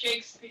there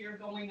Shakespeare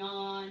going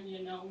on?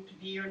 To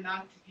be or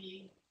not to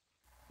be?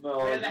 No,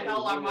 Where the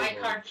hell are my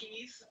car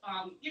keys?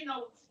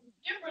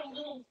 Different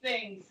little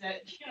things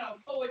that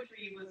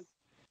poetry was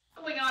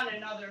going on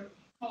in other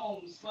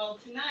homes. Well,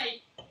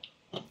 tonight,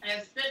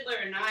 as Fiddler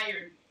and I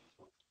are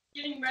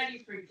getting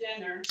ready for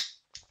dinner,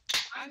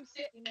 I'm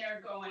sitting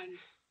there going,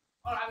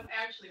 well, I'm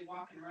actually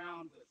walking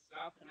around with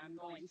stuff, and I'm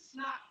going,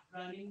 snot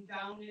running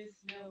down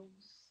his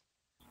nose,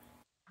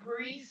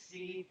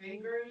 greasy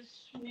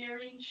fingers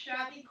smearing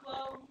shabby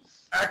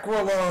clothes.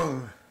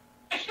 Aqualung.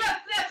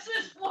 This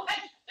is what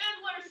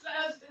Fiddler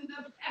says in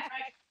the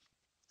back.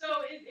 So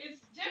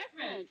it's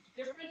different.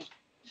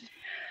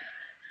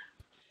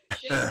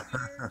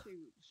 Shakespeare to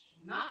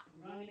not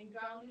running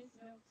down his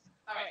nose.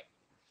 All right.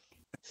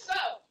 So.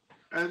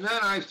 And then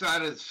I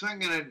started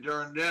singing it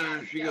during dinner,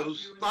 and she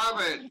goes, "Stop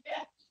it!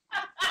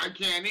 I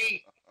can't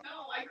eat."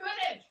 No, I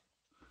couldn't.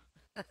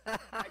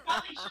 I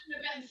probably shouldn't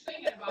have been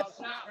singing about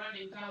snot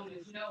running down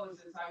his nose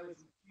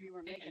as you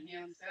were making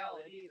ham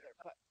salad either.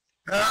 But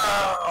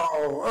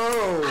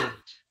Oh.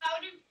 how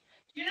do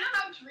you know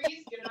how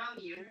trees get on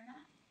the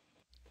internet?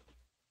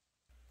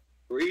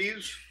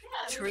 Trees?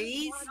 Yeah,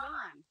 Trees?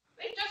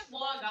 They just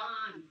log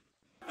on.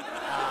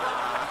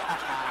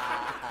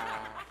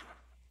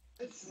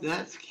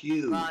 That's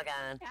cute. Log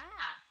on. Yeah.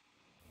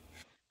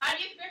 How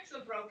do you fix a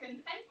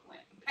broken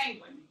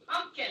penguin?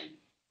 Pumpkin.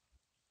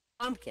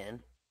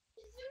 Pumpkin.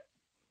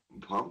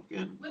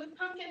 Pumpkin? With a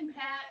pumpkin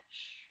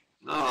patch.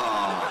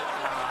 Oh.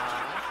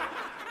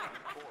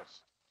 Of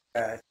course.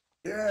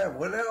 Yeah,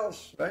 what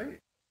else,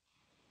 right?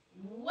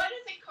 What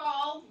is it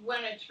called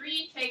when a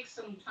tree takes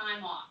some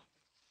time off?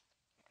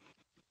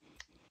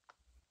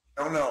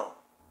 Don't know.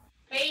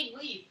 Paid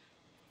leave.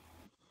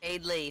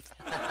 Paid leave.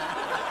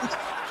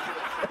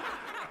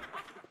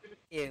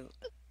 You.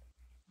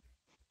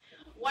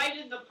 Why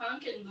did the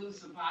pumpkin lose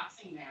the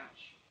boxing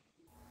match?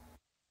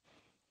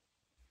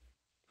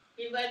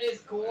 He let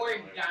his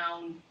gourd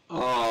down.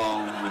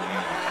 Oh, man.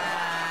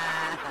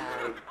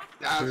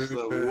 That's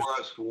the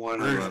worst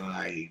one of the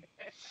night.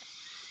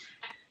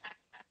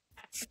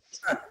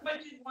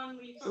 What did one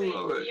leaf say to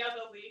the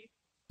other leaf?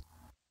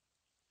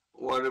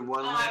 What did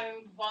one?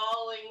 I'm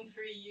falling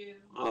for you.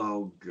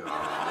 Oh, God.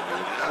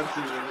 That's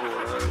even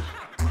worse.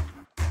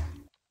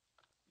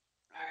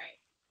 All right.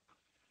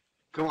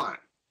 Come on.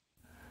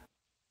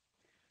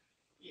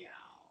 Yeah,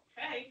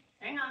 okay.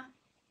 Hang on.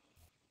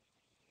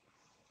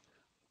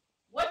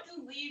 What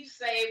do leaves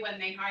say when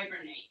they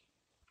hibernate?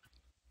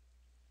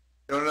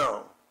 Don't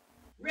know.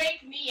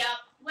 Rake me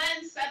up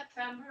when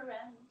September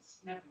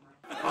ends. Never mind.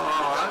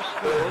 Oh,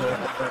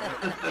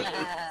 that's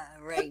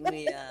good. Rake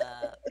me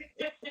up.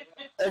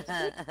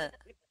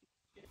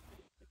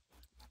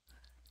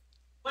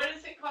 What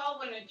is it called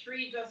when a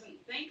tree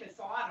doesn't think it's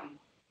autumn?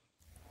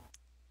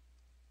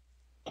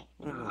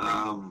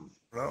 No.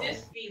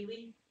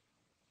 Disbelief.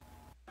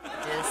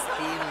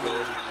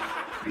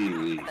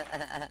 Disbelief.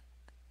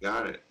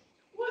 Got it.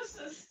 What's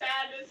the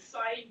saddest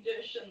side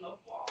dish in the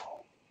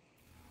fall?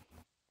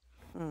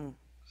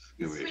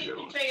 Give me a Sweet good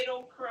one.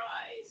 potato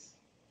cries.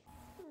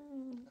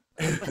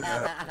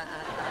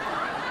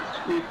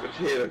 Sweet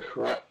potato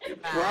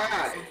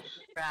fries.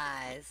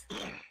 Fries.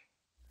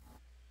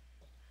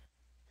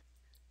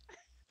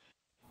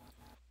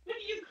 What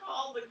do you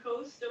call the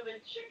coast of a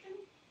chicken?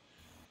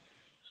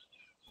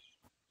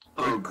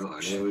 Oh,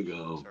 God, here we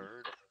go.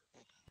 Turd.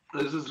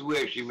 This is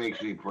where she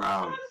makes me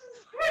proud. This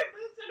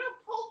is a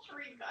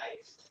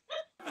poultrygeist.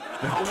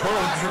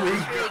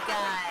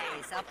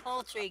 A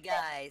poultry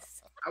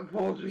guys. I'm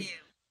poultry.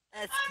 Cute.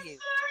 That's I'm cute.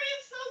 sorry,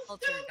 it's so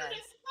Poultry stupid. guys.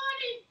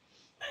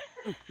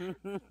 It's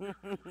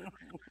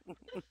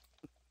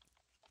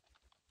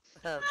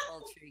funny.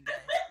 Poultry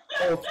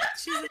guys.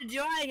 She's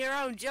enjoying her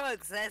own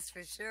jokes, that's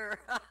for sure.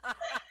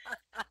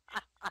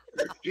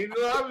 She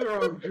loves her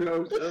own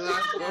jokes, and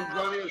that's the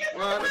funniest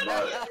part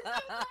about it.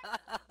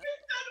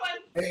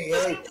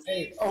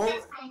 Hey, oh.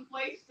 Get from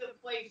place to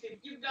place. If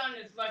you've done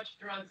as much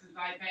drugs as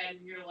I've had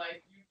in your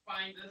life, you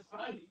find this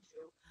funny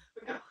too.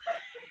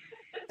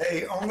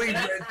 Hey, only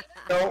Red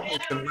Skelton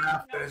can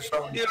laugh at his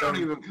own You don't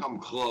joke. even come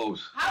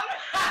close. How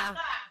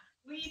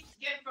do leaves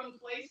get from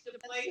place to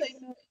place?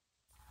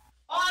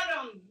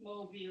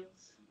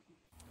 Automobiles.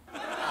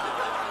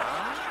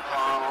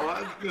 Oh,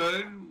 that's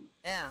good.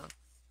 Yeah.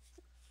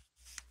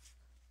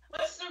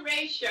 What's the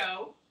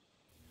ratio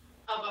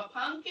of a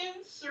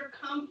pumpkin's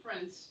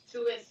circumference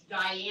to its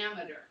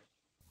diameter?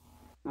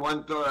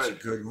 1/3.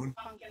 Good one.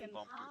 Pumpkin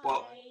Well,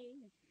 pie.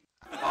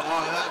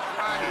 Oh, that's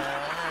right.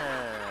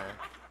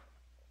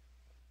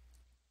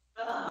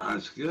 Ah.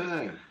 That's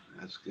good.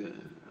 That's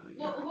good.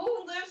 Well,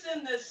 who lives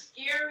in the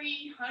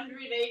scary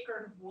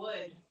 100-acre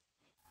wood?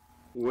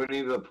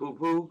 Winnie the Pooh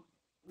Pooh?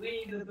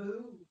 Winnie the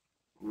Pooh.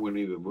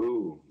 Winnie the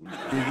Boo.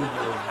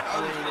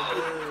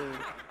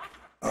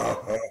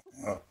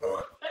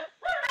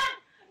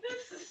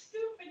 This is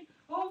stupid.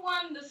 Who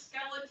won the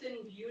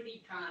skeleton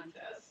beauty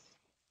contest?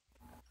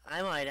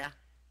 I mighta.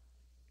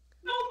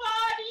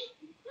 Nobody.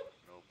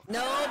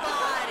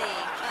 Nobody.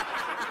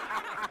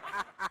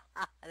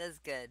 That's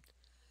good.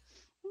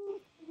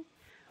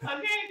 Okay,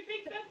 I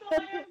think that's all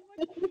I have.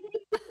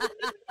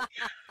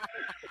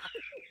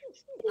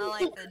 I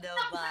like the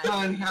nobody.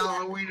 Son,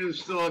 Halloween is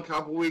still a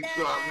couple weeks off.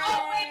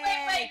 Oh,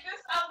 wait.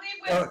 I'll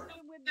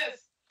leave with this.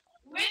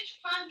 Which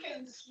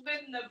pumpkins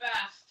win the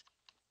best?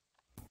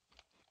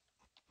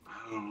 I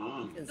don't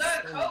know. The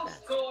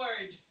Coast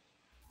Gorge.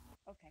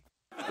 Okay.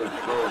 The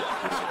Coast.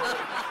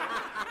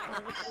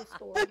 That's a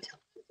Oh, good.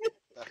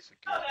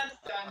 that's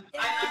done.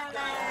 Yeah. I'm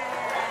done.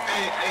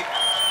 Hey,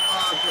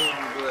 awesome,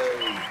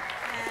 Blaze.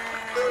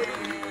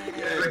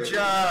 Good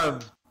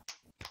job.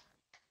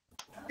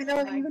 I know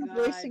I'm even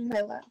voicing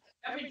my laugh.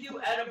 Never do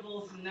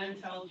edibles and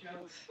then tell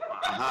jokes.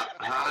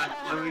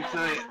 Let me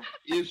tell you,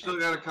 you still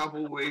got a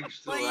couple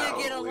weeks till Well,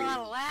 you get a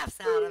lot of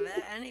laughs out of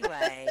it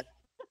anyway.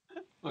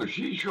 Oh,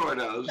 she sure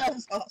does. That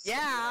was awesome.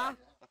 Yeah.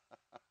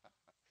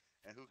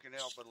 And who can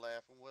help but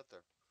laughing with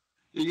her?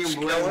 You can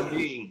blame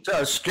me.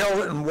 So a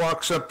skeleton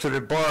walks up to the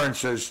bar and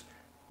says,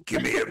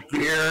 "Give me a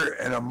beer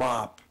and a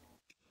mop."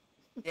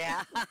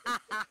 Yeah.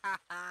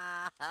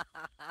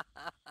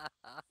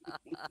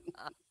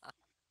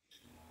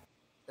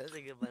 That's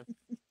a good one.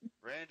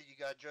 Randy, you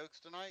got jokes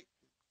tonight?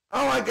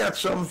 Oh, I got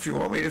some if you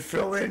want me to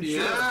fill in.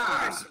 Sure.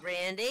 Yeah.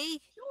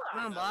 Randy,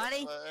 come on,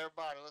 buddy.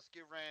 Everybody, let's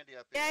get Randy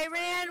up here. Hey,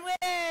 Randy!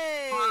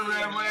 Come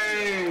on,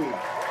 Randy.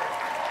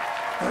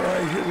 All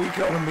right, here we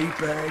go,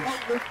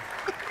 meatbags.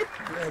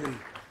 Ready.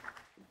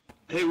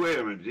 Hey, wait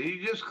a minute. Did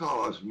you just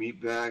call us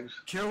meatbags?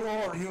 Kill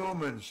all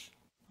humans.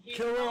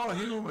 Kill all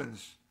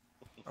humans.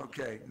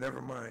 Okay,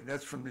 never mind.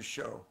 That's from the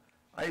show.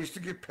 I used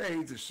to get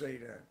paid to say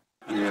that.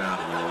 Yeah,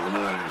 well, we're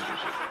not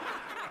interested.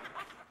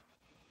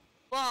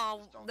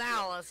 Well,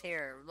 now let's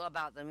hear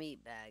about the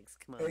meat bags.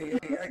 Come on. Hey,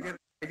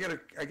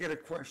 I get a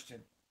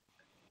question.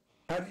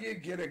 How do you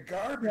get a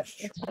garbage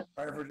truck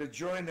driver to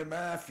join the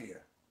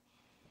mafia?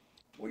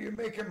 Well, you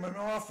make him an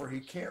offer he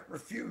can't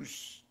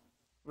refuse.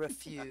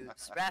 Refuse.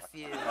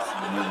 You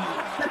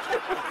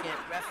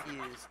can't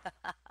refuse.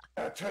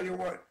 I'll tell you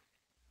what.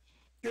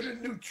 Get a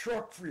new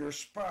truck for your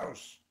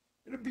spouse.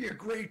 It'll be a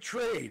great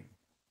trade.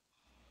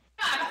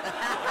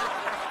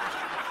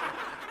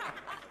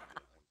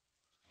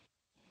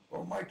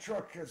 Well, my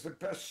truck has the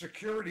best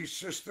security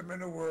system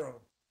in the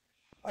world.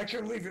 I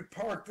can leave it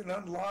parked and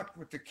unlocked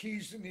with the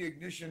keys in the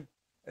ignition,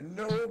 and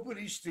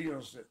nobody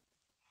steals it.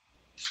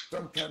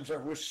 Sometimes I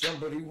wish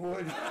somebody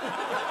would.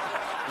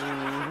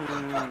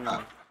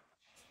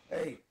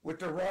 Hey, with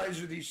the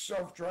rise of these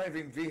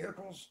self-driving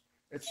vehicles,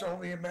 it's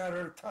only a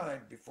matter of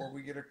time before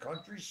we get a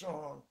country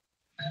song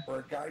where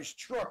a guy's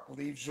truck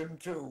leaves him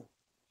too.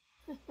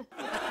 Oh,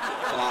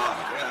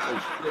 yeah,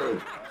 it's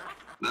true.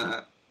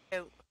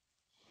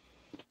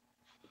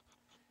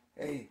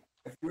 Hey,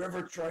 have you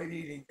ever tried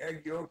eating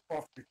egg yolk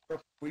off your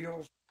truck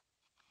wheels?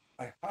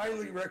 I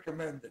highly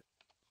recommend it.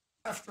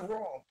 After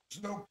all,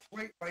 there's no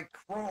plate like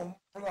chrome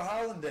for the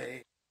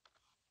holiday.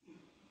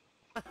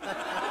 You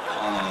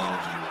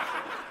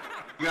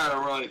gotta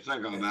really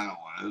think on that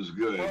one. It was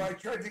good. Well, I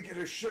tried to get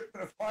a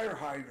shipment of fire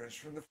hydrants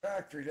from the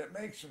factory that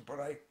makes them, but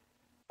I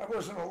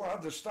wasn't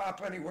allowed to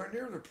stop anywhere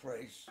near the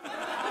place.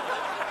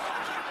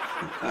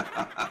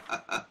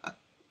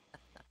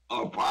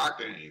 Oh,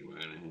 parking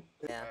anyway.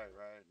 Yeah.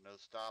 Right. No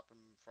stopping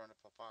in front of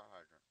a fire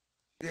hydrant.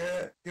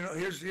 Yeah, you know,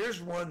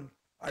 here's one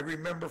I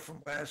remember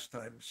from last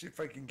time. See if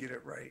I can get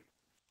it right.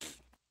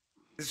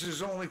 This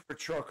is only for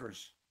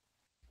truckers.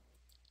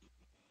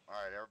 All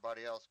right,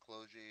 everybody else,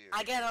 close your ears.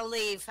 I gotta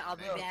leave. I'll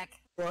be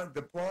back.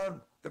 The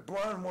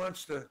blonde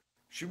wants to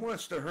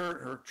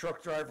hurt her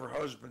truck driver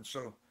husband,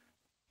 so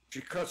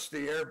she cuts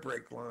the air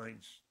brake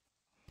lines.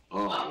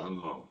 Oh,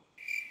 no.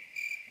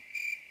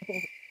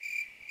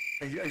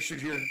 I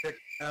should hear Nick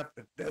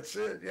happen. That's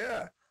it,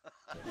 yeah.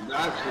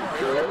 That's the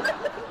truth.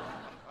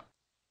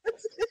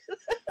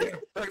 Yeah,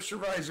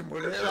 pressurize him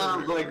with It air.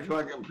 sounds like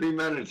fucking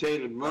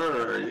premeditated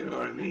murder, you know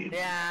what I mean?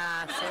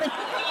 Yeah. What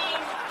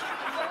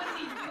was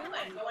he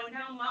doing? Going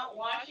down Mount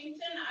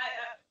Washington?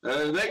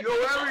 They go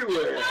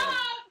everywhere.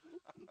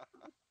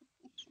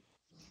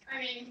 I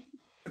mean,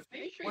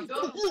 make sure you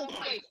go to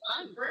someplace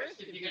fun first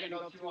if you're going to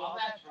go through all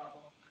that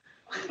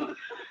trouble.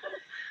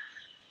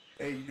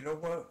 Hey, you know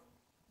what?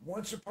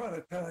 Once upon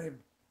a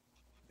time,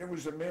 there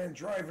was a man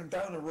driving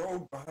down the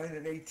road behind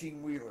an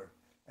 18-wheeler.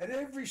 At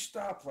every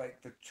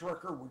stoplight, the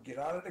trucker would get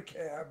out of the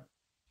cab,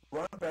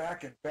 run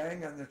back, and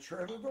bang on the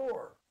trailer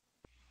door.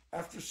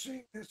 After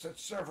seeing this at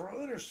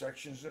several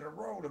intersections in a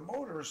row, the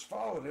motorist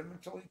followed him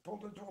until he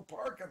pulled into a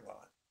parking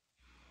lot.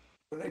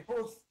 When they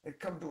both had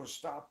come to a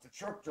stop, the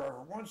truck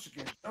driver once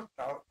again jumped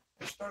out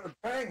and started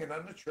banging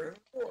on the trailer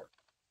door.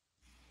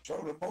 So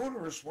the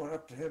motorist went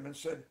up to him and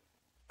said,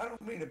 "I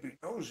don't mean to be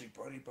nosy,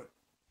 buddy, but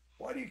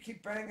why do you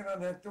keep banging on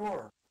that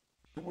door?"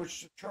 To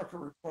which the trucker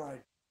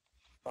replied,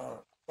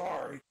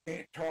 "Sorry,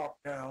 can't talk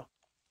now.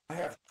 I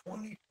have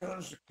 20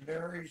 tons of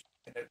canaries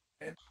and a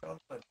 10-ton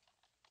limit,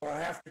 so I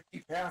have to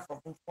keep half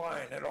of them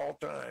flying at all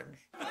times."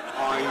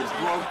 Oh,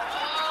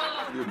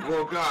 you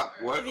broke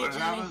up. What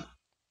happened?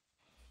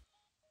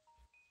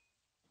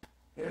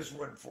 Here's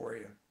one for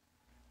you.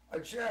 A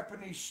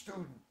Japanese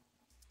student.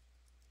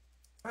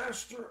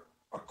 "Master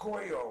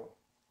Okoyo,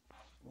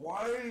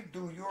 why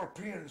do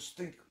Europeans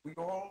think we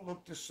all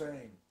look the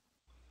same?"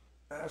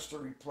 Master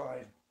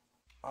replied,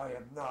 "I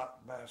am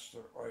not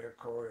Master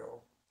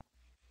Okoyo."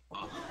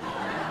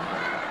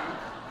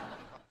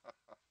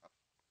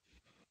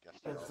 Guess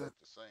they all look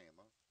the same,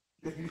 huh?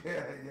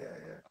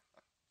 Yeah.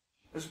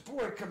 This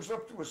boy comes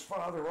up to his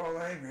father all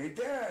angry. "Hey,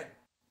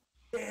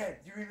 Dad,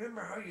 you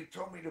remember how you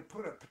told me to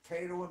put a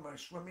potato in my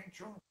swimming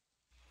trunk?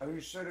 How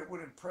you said it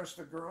would impress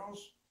the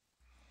girls?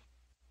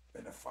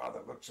 And the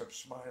father looks up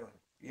smiling.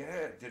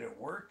 Yeah, did it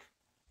work?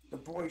 The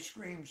boy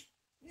screams,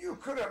 you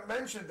could have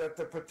mentioned that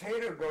the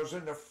potato goes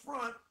in the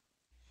front.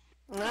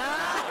 Oh,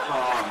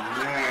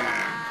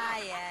 man.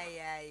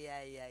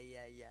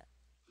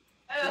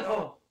 You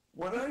know,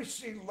 when I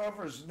see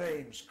lovers'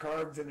 names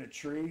carved in a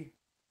tree,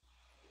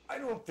 I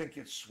don't think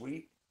it's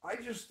sweet. I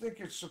just think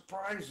it's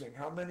surprising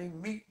how many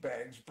meat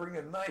bags bring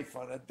a knife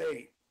on a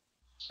date.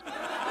 Oh,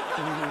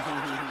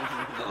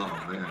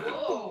 man.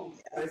 Whoa.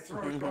 They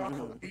throw it off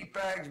with meat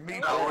bags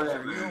Oh, are wait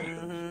a minute.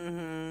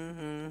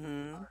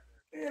 humans.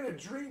 I had a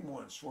dream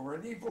once where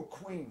an evil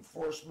queen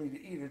forced me to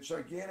eat a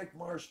gigantic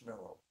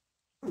marshmallow.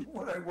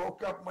 When I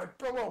woke up, my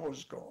pillow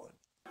was gone.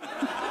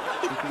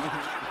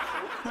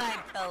 My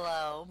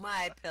pillow,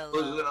 my pillow.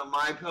 Was it on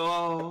my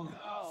pillow?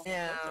 Oh.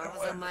 Yeah, it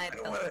was on my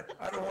pillow.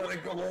 I don't want to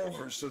go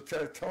over, so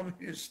tell me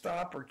to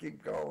stop or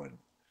keep going.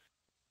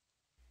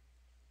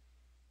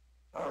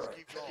 All Just right.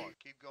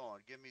 keep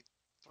going. Give me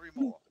 3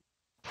 more.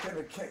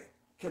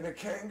 Can a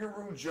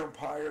kangaroo jump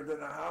higher than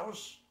a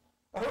house?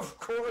 Of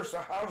course,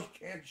 a house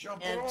can't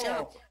jump at all.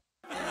 Jump.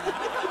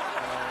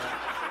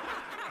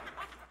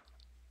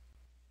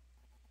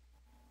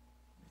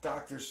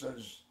 Doctor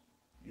says,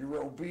 you're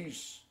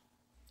obese.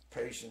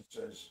 Patient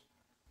says,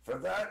 for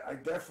that, I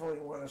definitely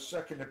want a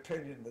second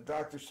opinion. The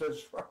doctor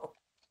says, well,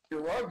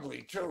 you're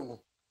ugly, too.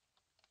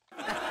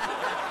 That's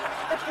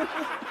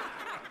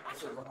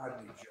a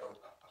Rodney joke.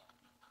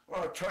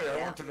 Well, I'll tell you, I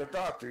went to the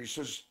doctor. He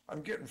says,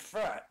 I'm getting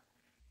fat.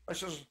 I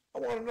says, I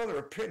want another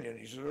opinion.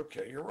 He says,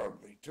 okay, you're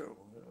ugly, too.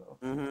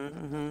 You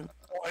know?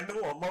 Oh, I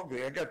know I'm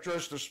ugly. I got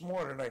dressed this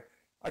morning.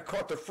 I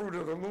caught the Fruit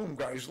of the Loom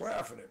guys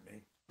laughing at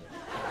me.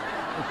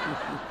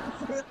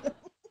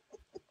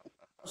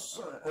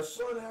 A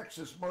son asks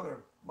his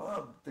mother,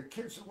 Mom, the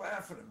kids are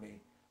laughing at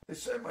me. They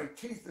say my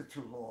teeth are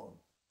too long.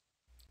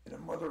 And the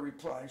mother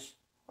replies,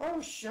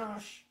 oh,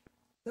 shush.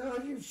 Now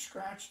you've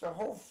scratched the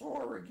whole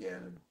floor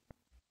again.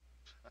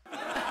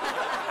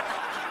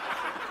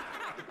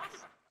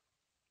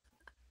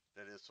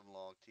 That is some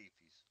long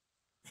teefies.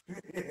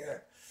 Yeah.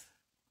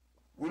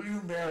 Will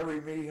you marry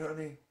me,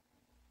 honey?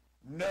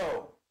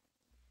 No.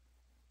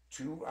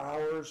 2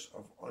 hours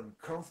of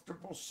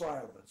uncomfortable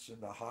silence in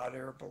the hot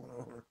air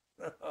balloon.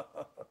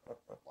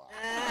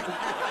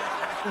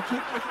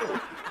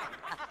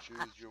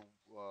 Choose your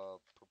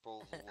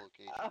proposal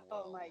location.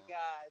 Oh my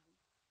God.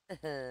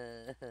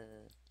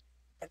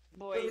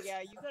 Boy,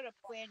 yeah, you gotta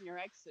plan your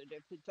exit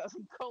if it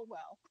doesn't go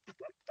well.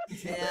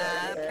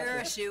 Yeah, a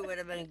parachute would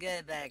have been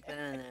good back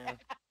then.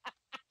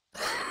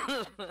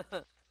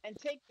 And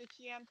take the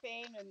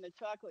champagne and the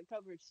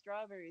chocolate-covered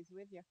strawberries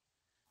with you.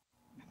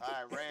 All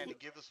right, Randy,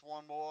 give us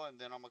one more, and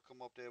then I'm gonna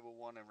come up there with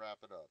one and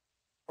wrap it up.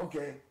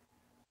 Okay.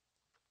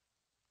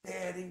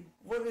 Daddy,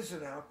 what is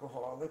an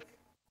alcoholic?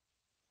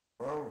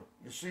 Well,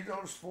 you see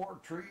those 4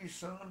 trees,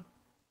 son?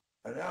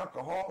 An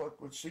alcoholic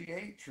would see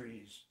 8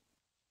 trees.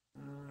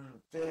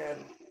 Dad,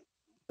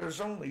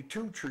 there's only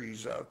 2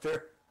 trees out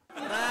there.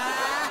 That's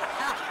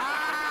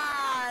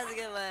a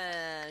good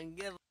one.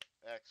 Good one.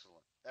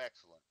 Excellent,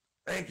 excellent.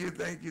 Thank you,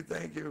 thank you,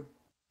 thank you.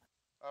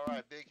 All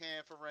right, big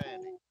hand for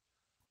Randy.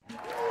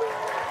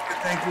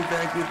 Thank you,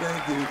 thank you,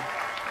 thank you.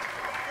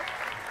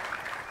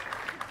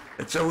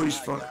 It's always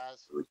All fun. right,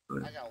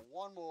 guys, I got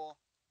one more,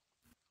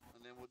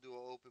 and then we'll do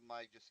an open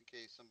mic just in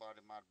case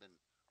somebody might have been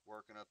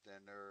working up their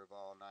nerve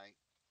all night.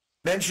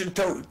 Mention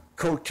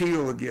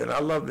Coteal again. I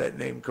love that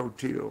name,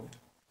 Coteal.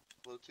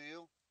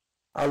 Clotilde?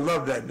 I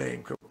love that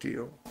name,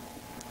 Coteal.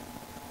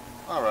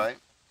 All right.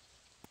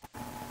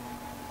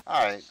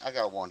 All right, I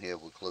got one here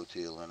with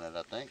Clotilde in it,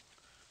 I think.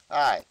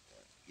 All right,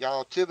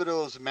 y'all,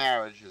 Thibodeau's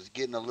marriage is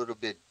getting a little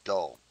bit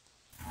dull.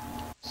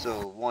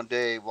 So one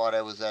day while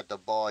I was at the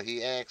bar,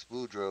 he asked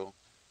Boudreaux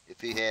if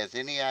he has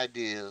any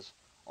ideas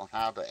on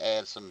how to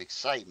add some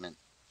excitement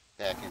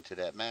back into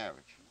that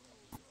marriage.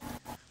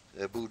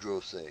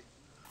 Boudreaux say,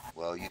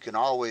 well, you can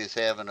always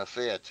have an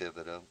affair,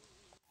 Thibodeau.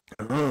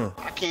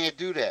 I can't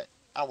do that.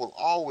 I will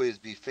always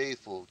be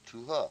faithful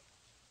to her,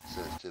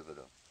 says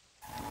Thibodeau.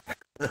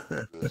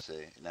 Boudreaux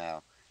say,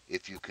 now,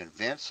 if you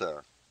convince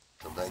her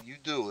to let you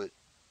do it,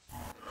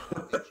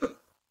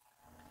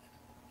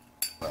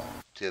 well,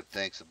 Tib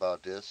thinks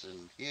about this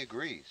and he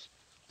agrees.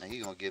 Now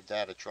he's gonna give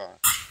that a try.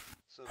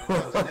 So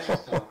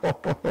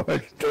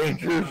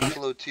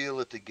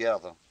Clotilde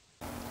together,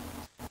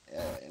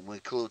 and when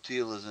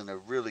Clotilde is in a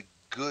really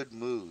good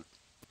mood,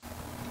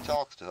 he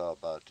talks to her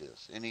about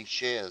this and he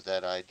shares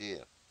that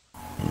idea.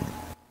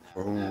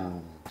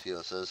 Now,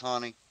 Clotilde says,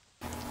 "Honey,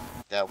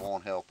 that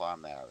won't help our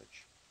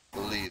marriage.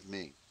 Believe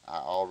me, I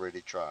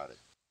already tried it."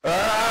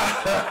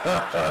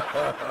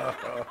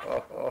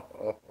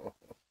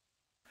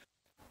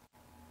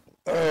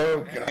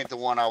 Oh, That God. ain't the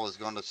one I was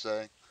gonna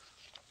say.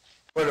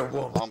 What a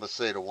woman. I'm gonna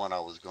say the one I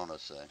was gonna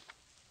say.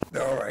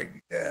 All right.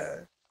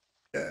 Yeah.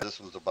 This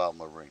was about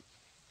Marie.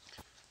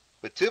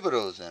 But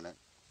Thibodeau's in it.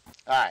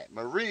 Alright,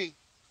 Marie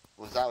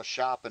was out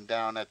shopping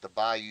down at the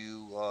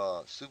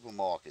Bayou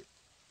supermarket.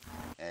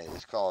 And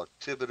it's called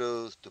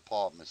Thibodeau's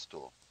Department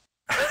Store.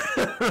 She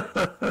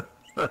was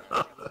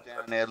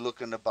down there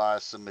looking to buy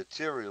some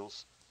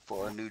materials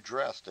for a new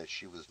dress that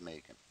she was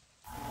making.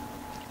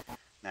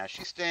 Now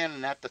she's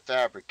standing at the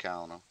fabric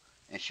counter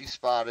and she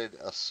spotted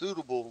a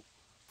suitable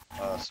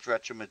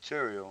stretch of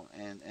material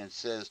and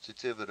says to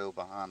Thibodeau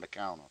behind the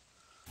counter,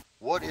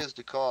 "What is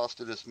the cost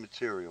of this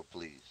material,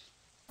 please?"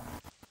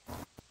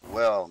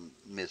 "Well,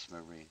 Miss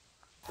Marie,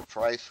 the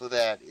price for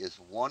that is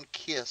 1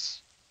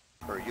 kiss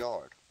per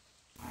yard."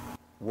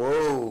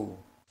 Whoa.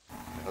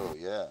 Oh,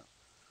 yeah.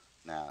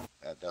 Now,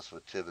 that's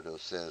what Thibodeau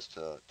says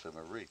to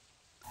Marie.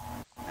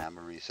 Now,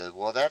 Marie says,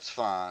 "Well, that's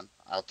fine.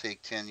 I'll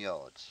take 10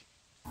 yards.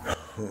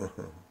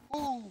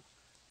 Woo!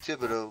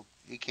 Thibodeau,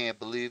 he can't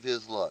believe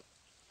his luck.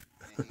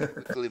 And he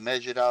quickly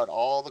measured out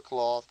all the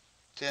cloth,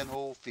 10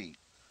 whole feet,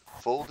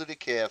 folded it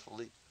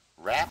carefully,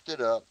 wrapped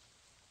it up,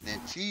 then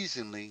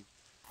teasingly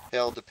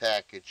held the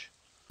package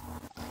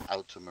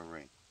out to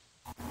Marie.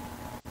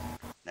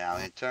 Now,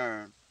 in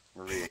turn,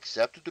 Marie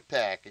accepted the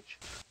package,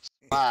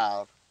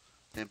 smiled,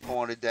 then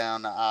pointed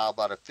down the aisle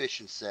by the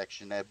fishing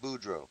section at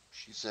Boudreaux.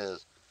 She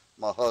says,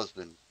 "My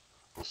husband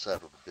will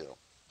settle the bill."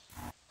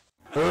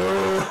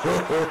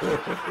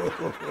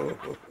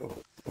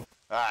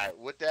 Alright,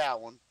 with that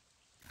one,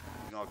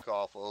 we're going to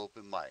call for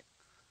open mic.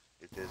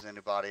 If there's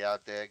anybody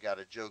out there got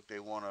a joke they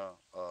want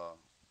to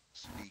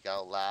speak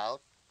out loud,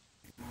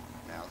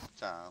 now's the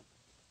time.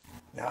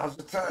 Now's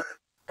the time.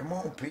 Come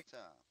on, Pete.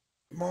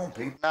 Come on,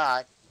 Pete. If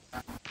not,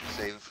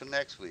 save it for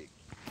next week.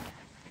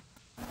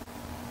 You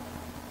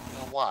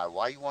know why?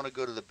 Why you want to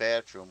go to the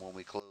bathroom when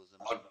we close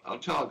them? I'll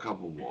tell a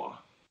couple more.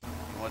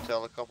 You want to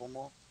tell a couple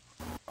more?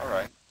 All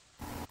right.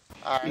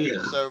 All right,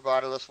 Yeah. So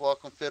everybody, let's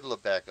welcome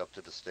Fiddlah back up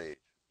to the stage.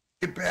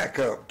 Get back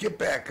up. Get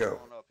back up.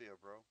 Come on up here,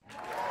 bro.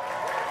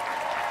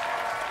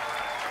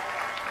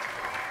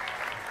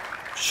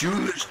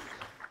 Shoeless.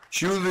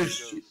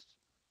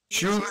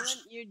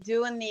 You're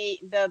doing the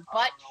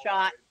butt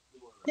shot.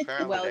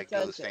 Apparently Well, that it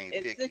does ghost it. ain't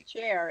It's picky. the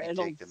chair. You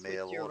It'll take the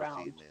male switch you or the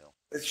around. female.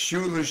 It's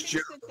Shoeless Joe.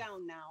 Sit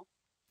down now.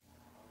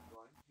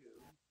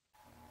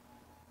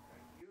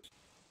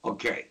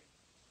 Okay.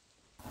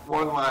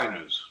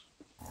 One-liners.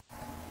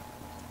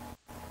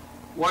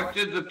 What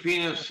did the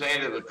penis say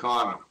to the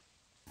condom?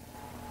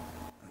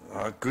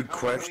 Good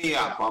question. Me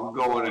up, I'm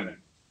going in.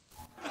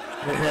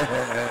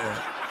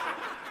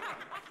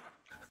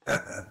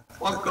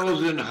 What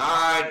goes in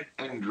hard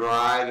and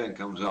dry and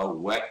comes out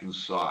wet and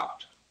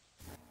soft?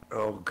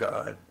 Oh,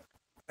 God.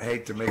 I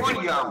hate to make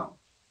Chewing it. gum.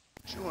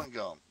 Chewing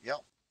gum.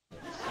 Yep.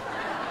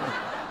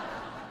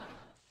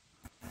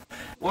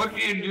 What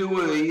do you do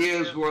with a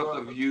year's worth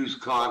of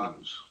used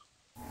condoms?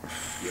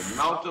 You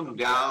melt them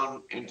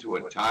down into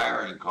a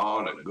tire and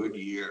call it a good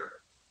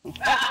year.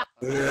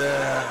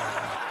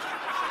 There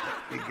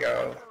you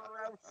go.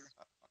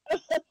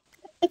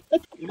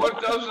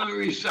 What does the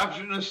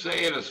receptionist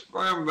say at a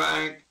sperm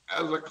bank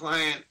as a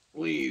client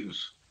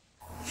leaves?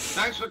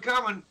 Thanks for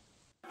coming.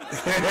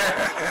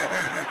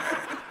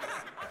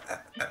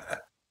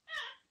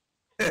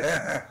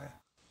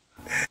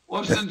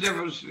 What's the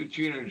difference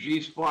between a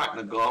G-spot and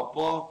a golf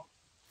ball?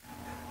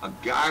 A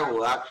guy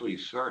will actually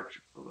search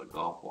for the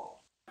golf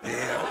ball.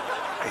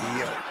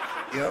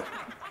 Yep.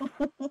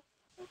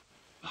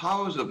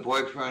 How is a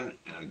boyfriend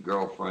and a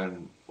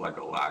girlfriend like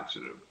a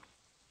laxative?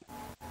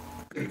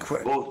 They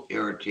both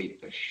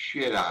irritate the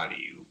shit out of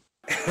you.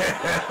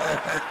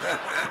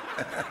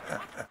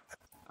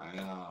 I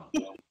know.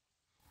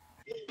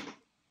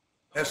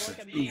 That's Look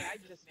at me. I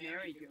just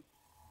married you.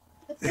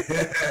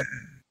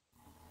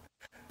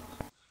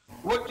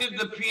 What did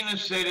the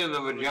penis say to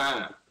the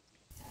vagina?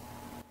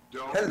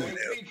 Don't Hello. make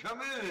me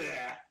come in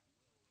there.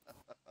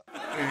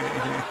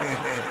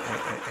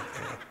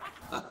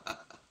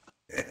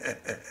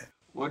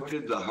 What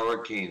did the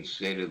hurricane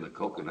say to the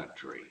coconut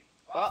tree?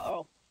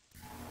 Uh-oh.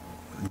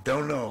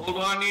 Don't know.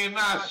 Hold on to your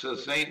nuts.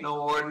 This ain't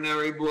no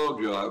ordinary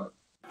blowjob.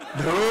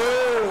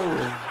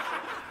 No.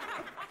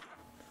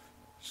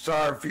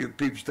 Sorry for you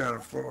peeps down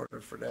in Florida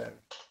for that.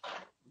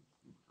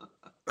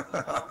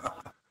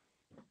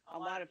 A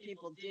lot of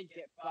people did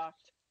get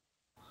fucked.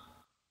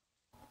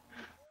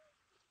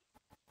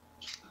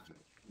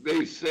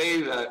 They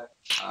say that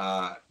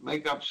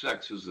make-up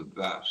sex is the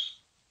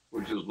best,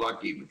 which is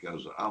lucky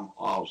because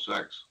all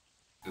sex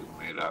is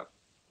made up.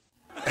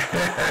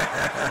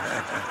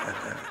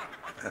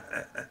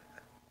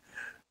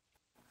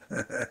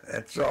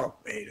 That's all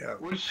made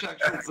up. Which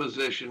sexual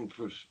position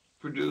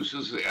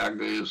produces the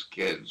ugliest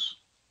kids?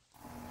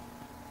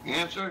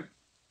 Answer?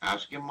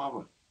 Ask your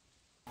mother.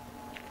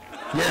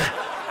 Yeah.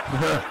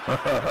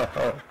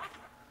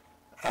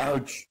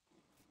 Ouch.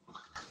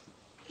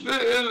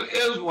 There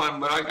is one,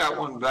 but I got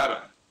one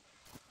better.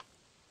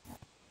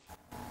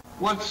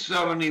 What's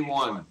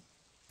 71?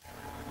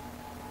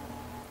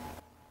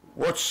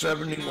 What's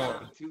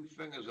 71? 2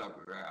 fingers up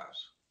your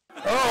ass.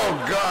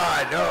 Oh,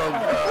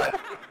 God.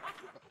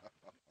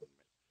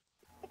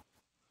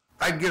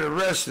 I'd get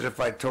arrested if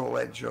I told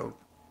that joke.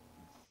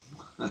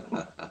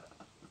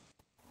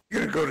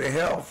 You're going to go to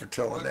hell for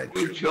telling that What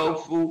do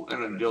joke. tofu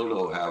and a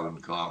dildo have in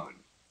common?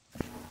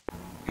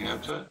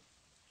 Answer?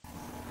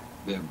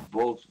 They're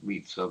both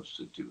meat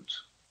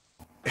substitutes.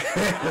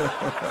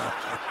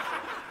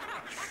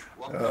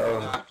 What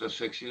comes after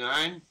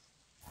 69?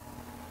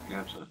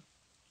 Cancer.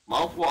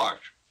 Mouthwash.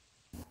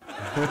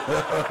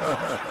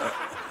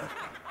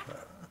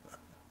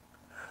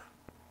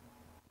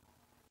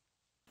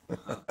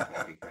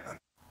 Okay.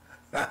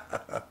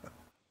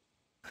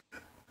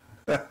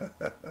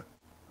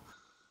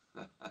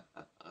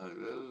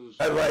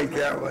 I like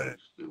that one.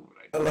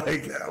 Stupid. I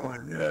like that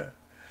one, yeah.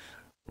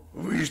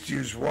 We used to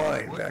use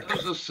wine What back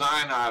does the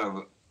sign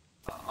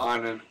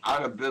on an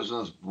out of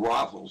business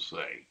brothel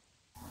say?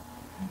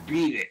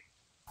 Beat it.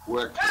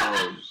 We're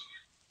closed.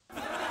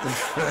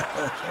 That's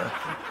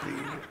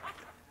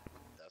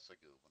a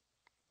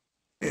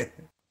good one.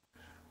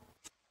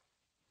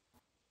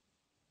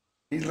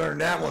 He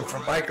learned that one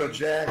from Michael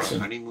Jackson.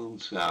 Honeymoon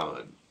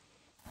salad.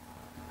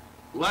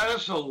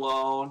 Lettuce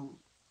alone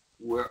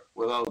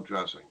without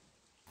dressing.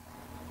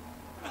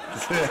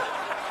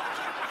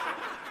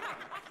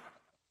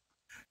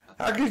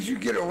 How could you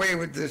get away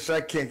with this?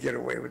 I can't get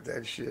away with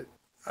that shit.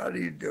 How do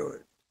you do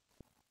it?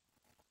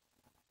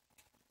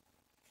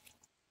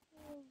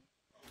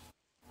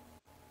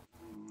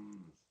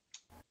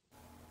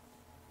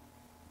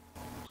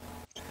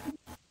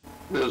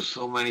 There's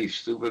so many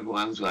stupid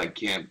ones, I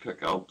can't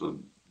pick out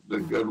the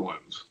good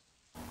ones.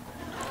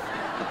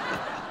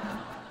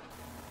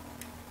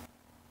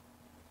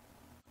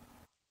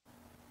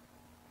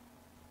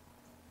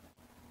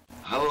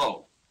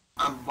 Hello,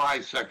 I'm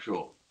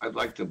bisexual. I'd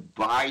like to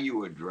buy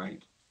you a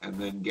drink and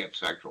then get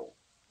sexual.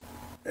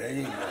 There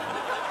you go.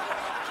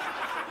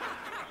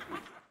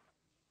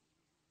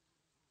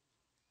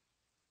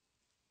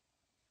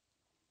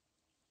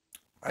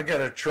 I got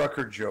a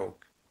trucker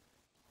joke.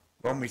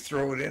 Want me to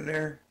throw it in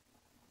there?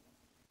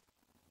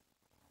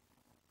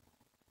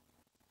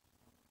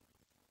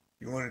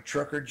 You want a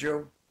trucker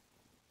joke?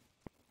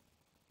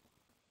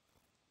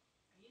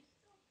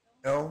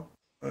 No?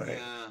 All right.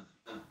 Yeah.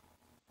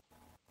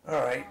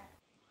 All right.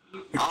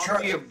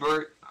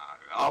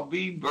 I'll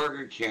be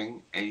Burger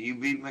King and you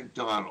be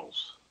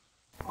McDonald's.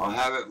 I'll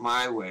have it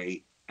my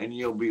way and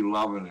you'll be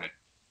loving it.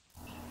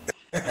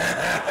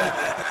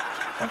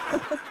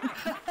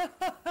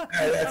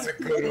 That's a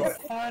good one.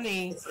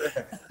 Funny.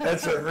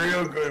 That's a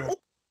real good one.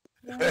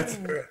 That's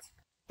good.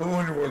 I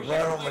wonder what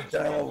Ronald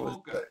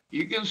McDonald was.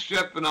 You can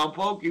strip and I'll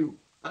poke you.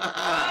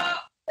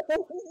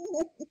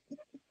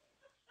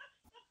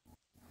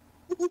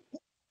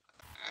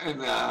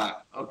 And,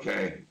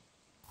 okay.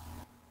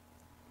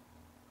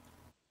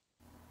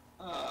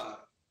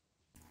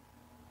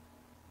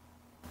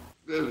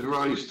 There's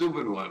really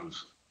stupid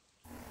ones.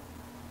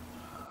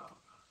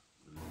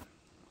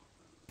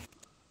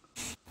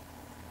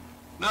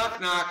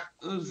 Knock, knock.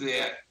 Who's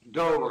there?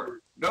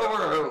 Dover.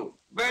 Dover who?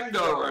 Bend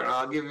over and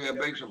I'll give you a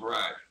big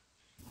surprise.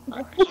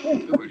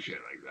 Stupid shit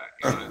like that.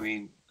 You know what I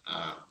mean?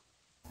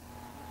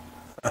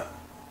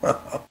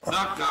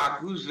 Knock, knock.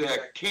 Who's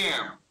there?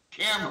 Cam.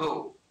 Cam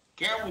who?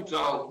 Camel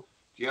toe.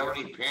 Do you have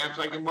any pants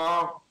I can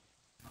borrow?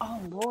 Oh,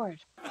 Lord.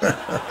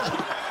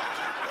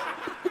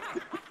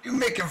 You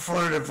making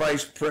fun of the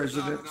vice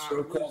president,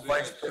 so-called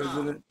vice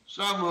president?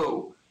 Some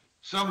who?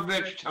 Some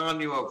bitch telling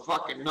you a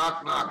fucking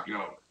knock-knock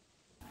joke.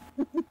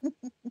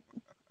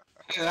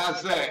 Yeah,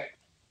 that's it.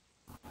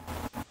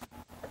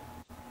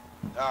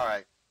 All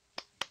right.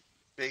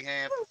 Big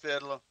hand for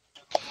Fiddlah.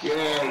 Yay.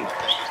 I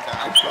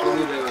Thanks, told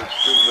you they were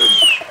stupid.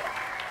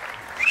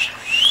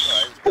 All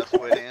right, that's the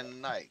way to end the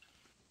night.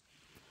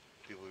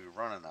 People be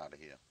running out of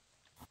here.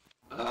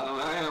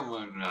 I am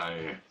running out of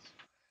here.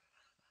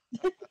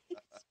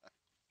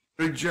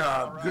 Good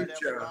job. All right, Good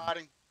job.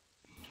 everybody.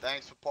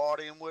 Thanks for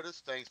partying with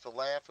us. Thanks for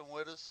laughing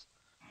with us.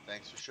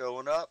 Thanks for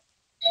showing up.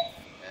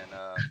 And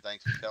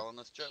thanks for telling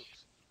us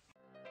jokes.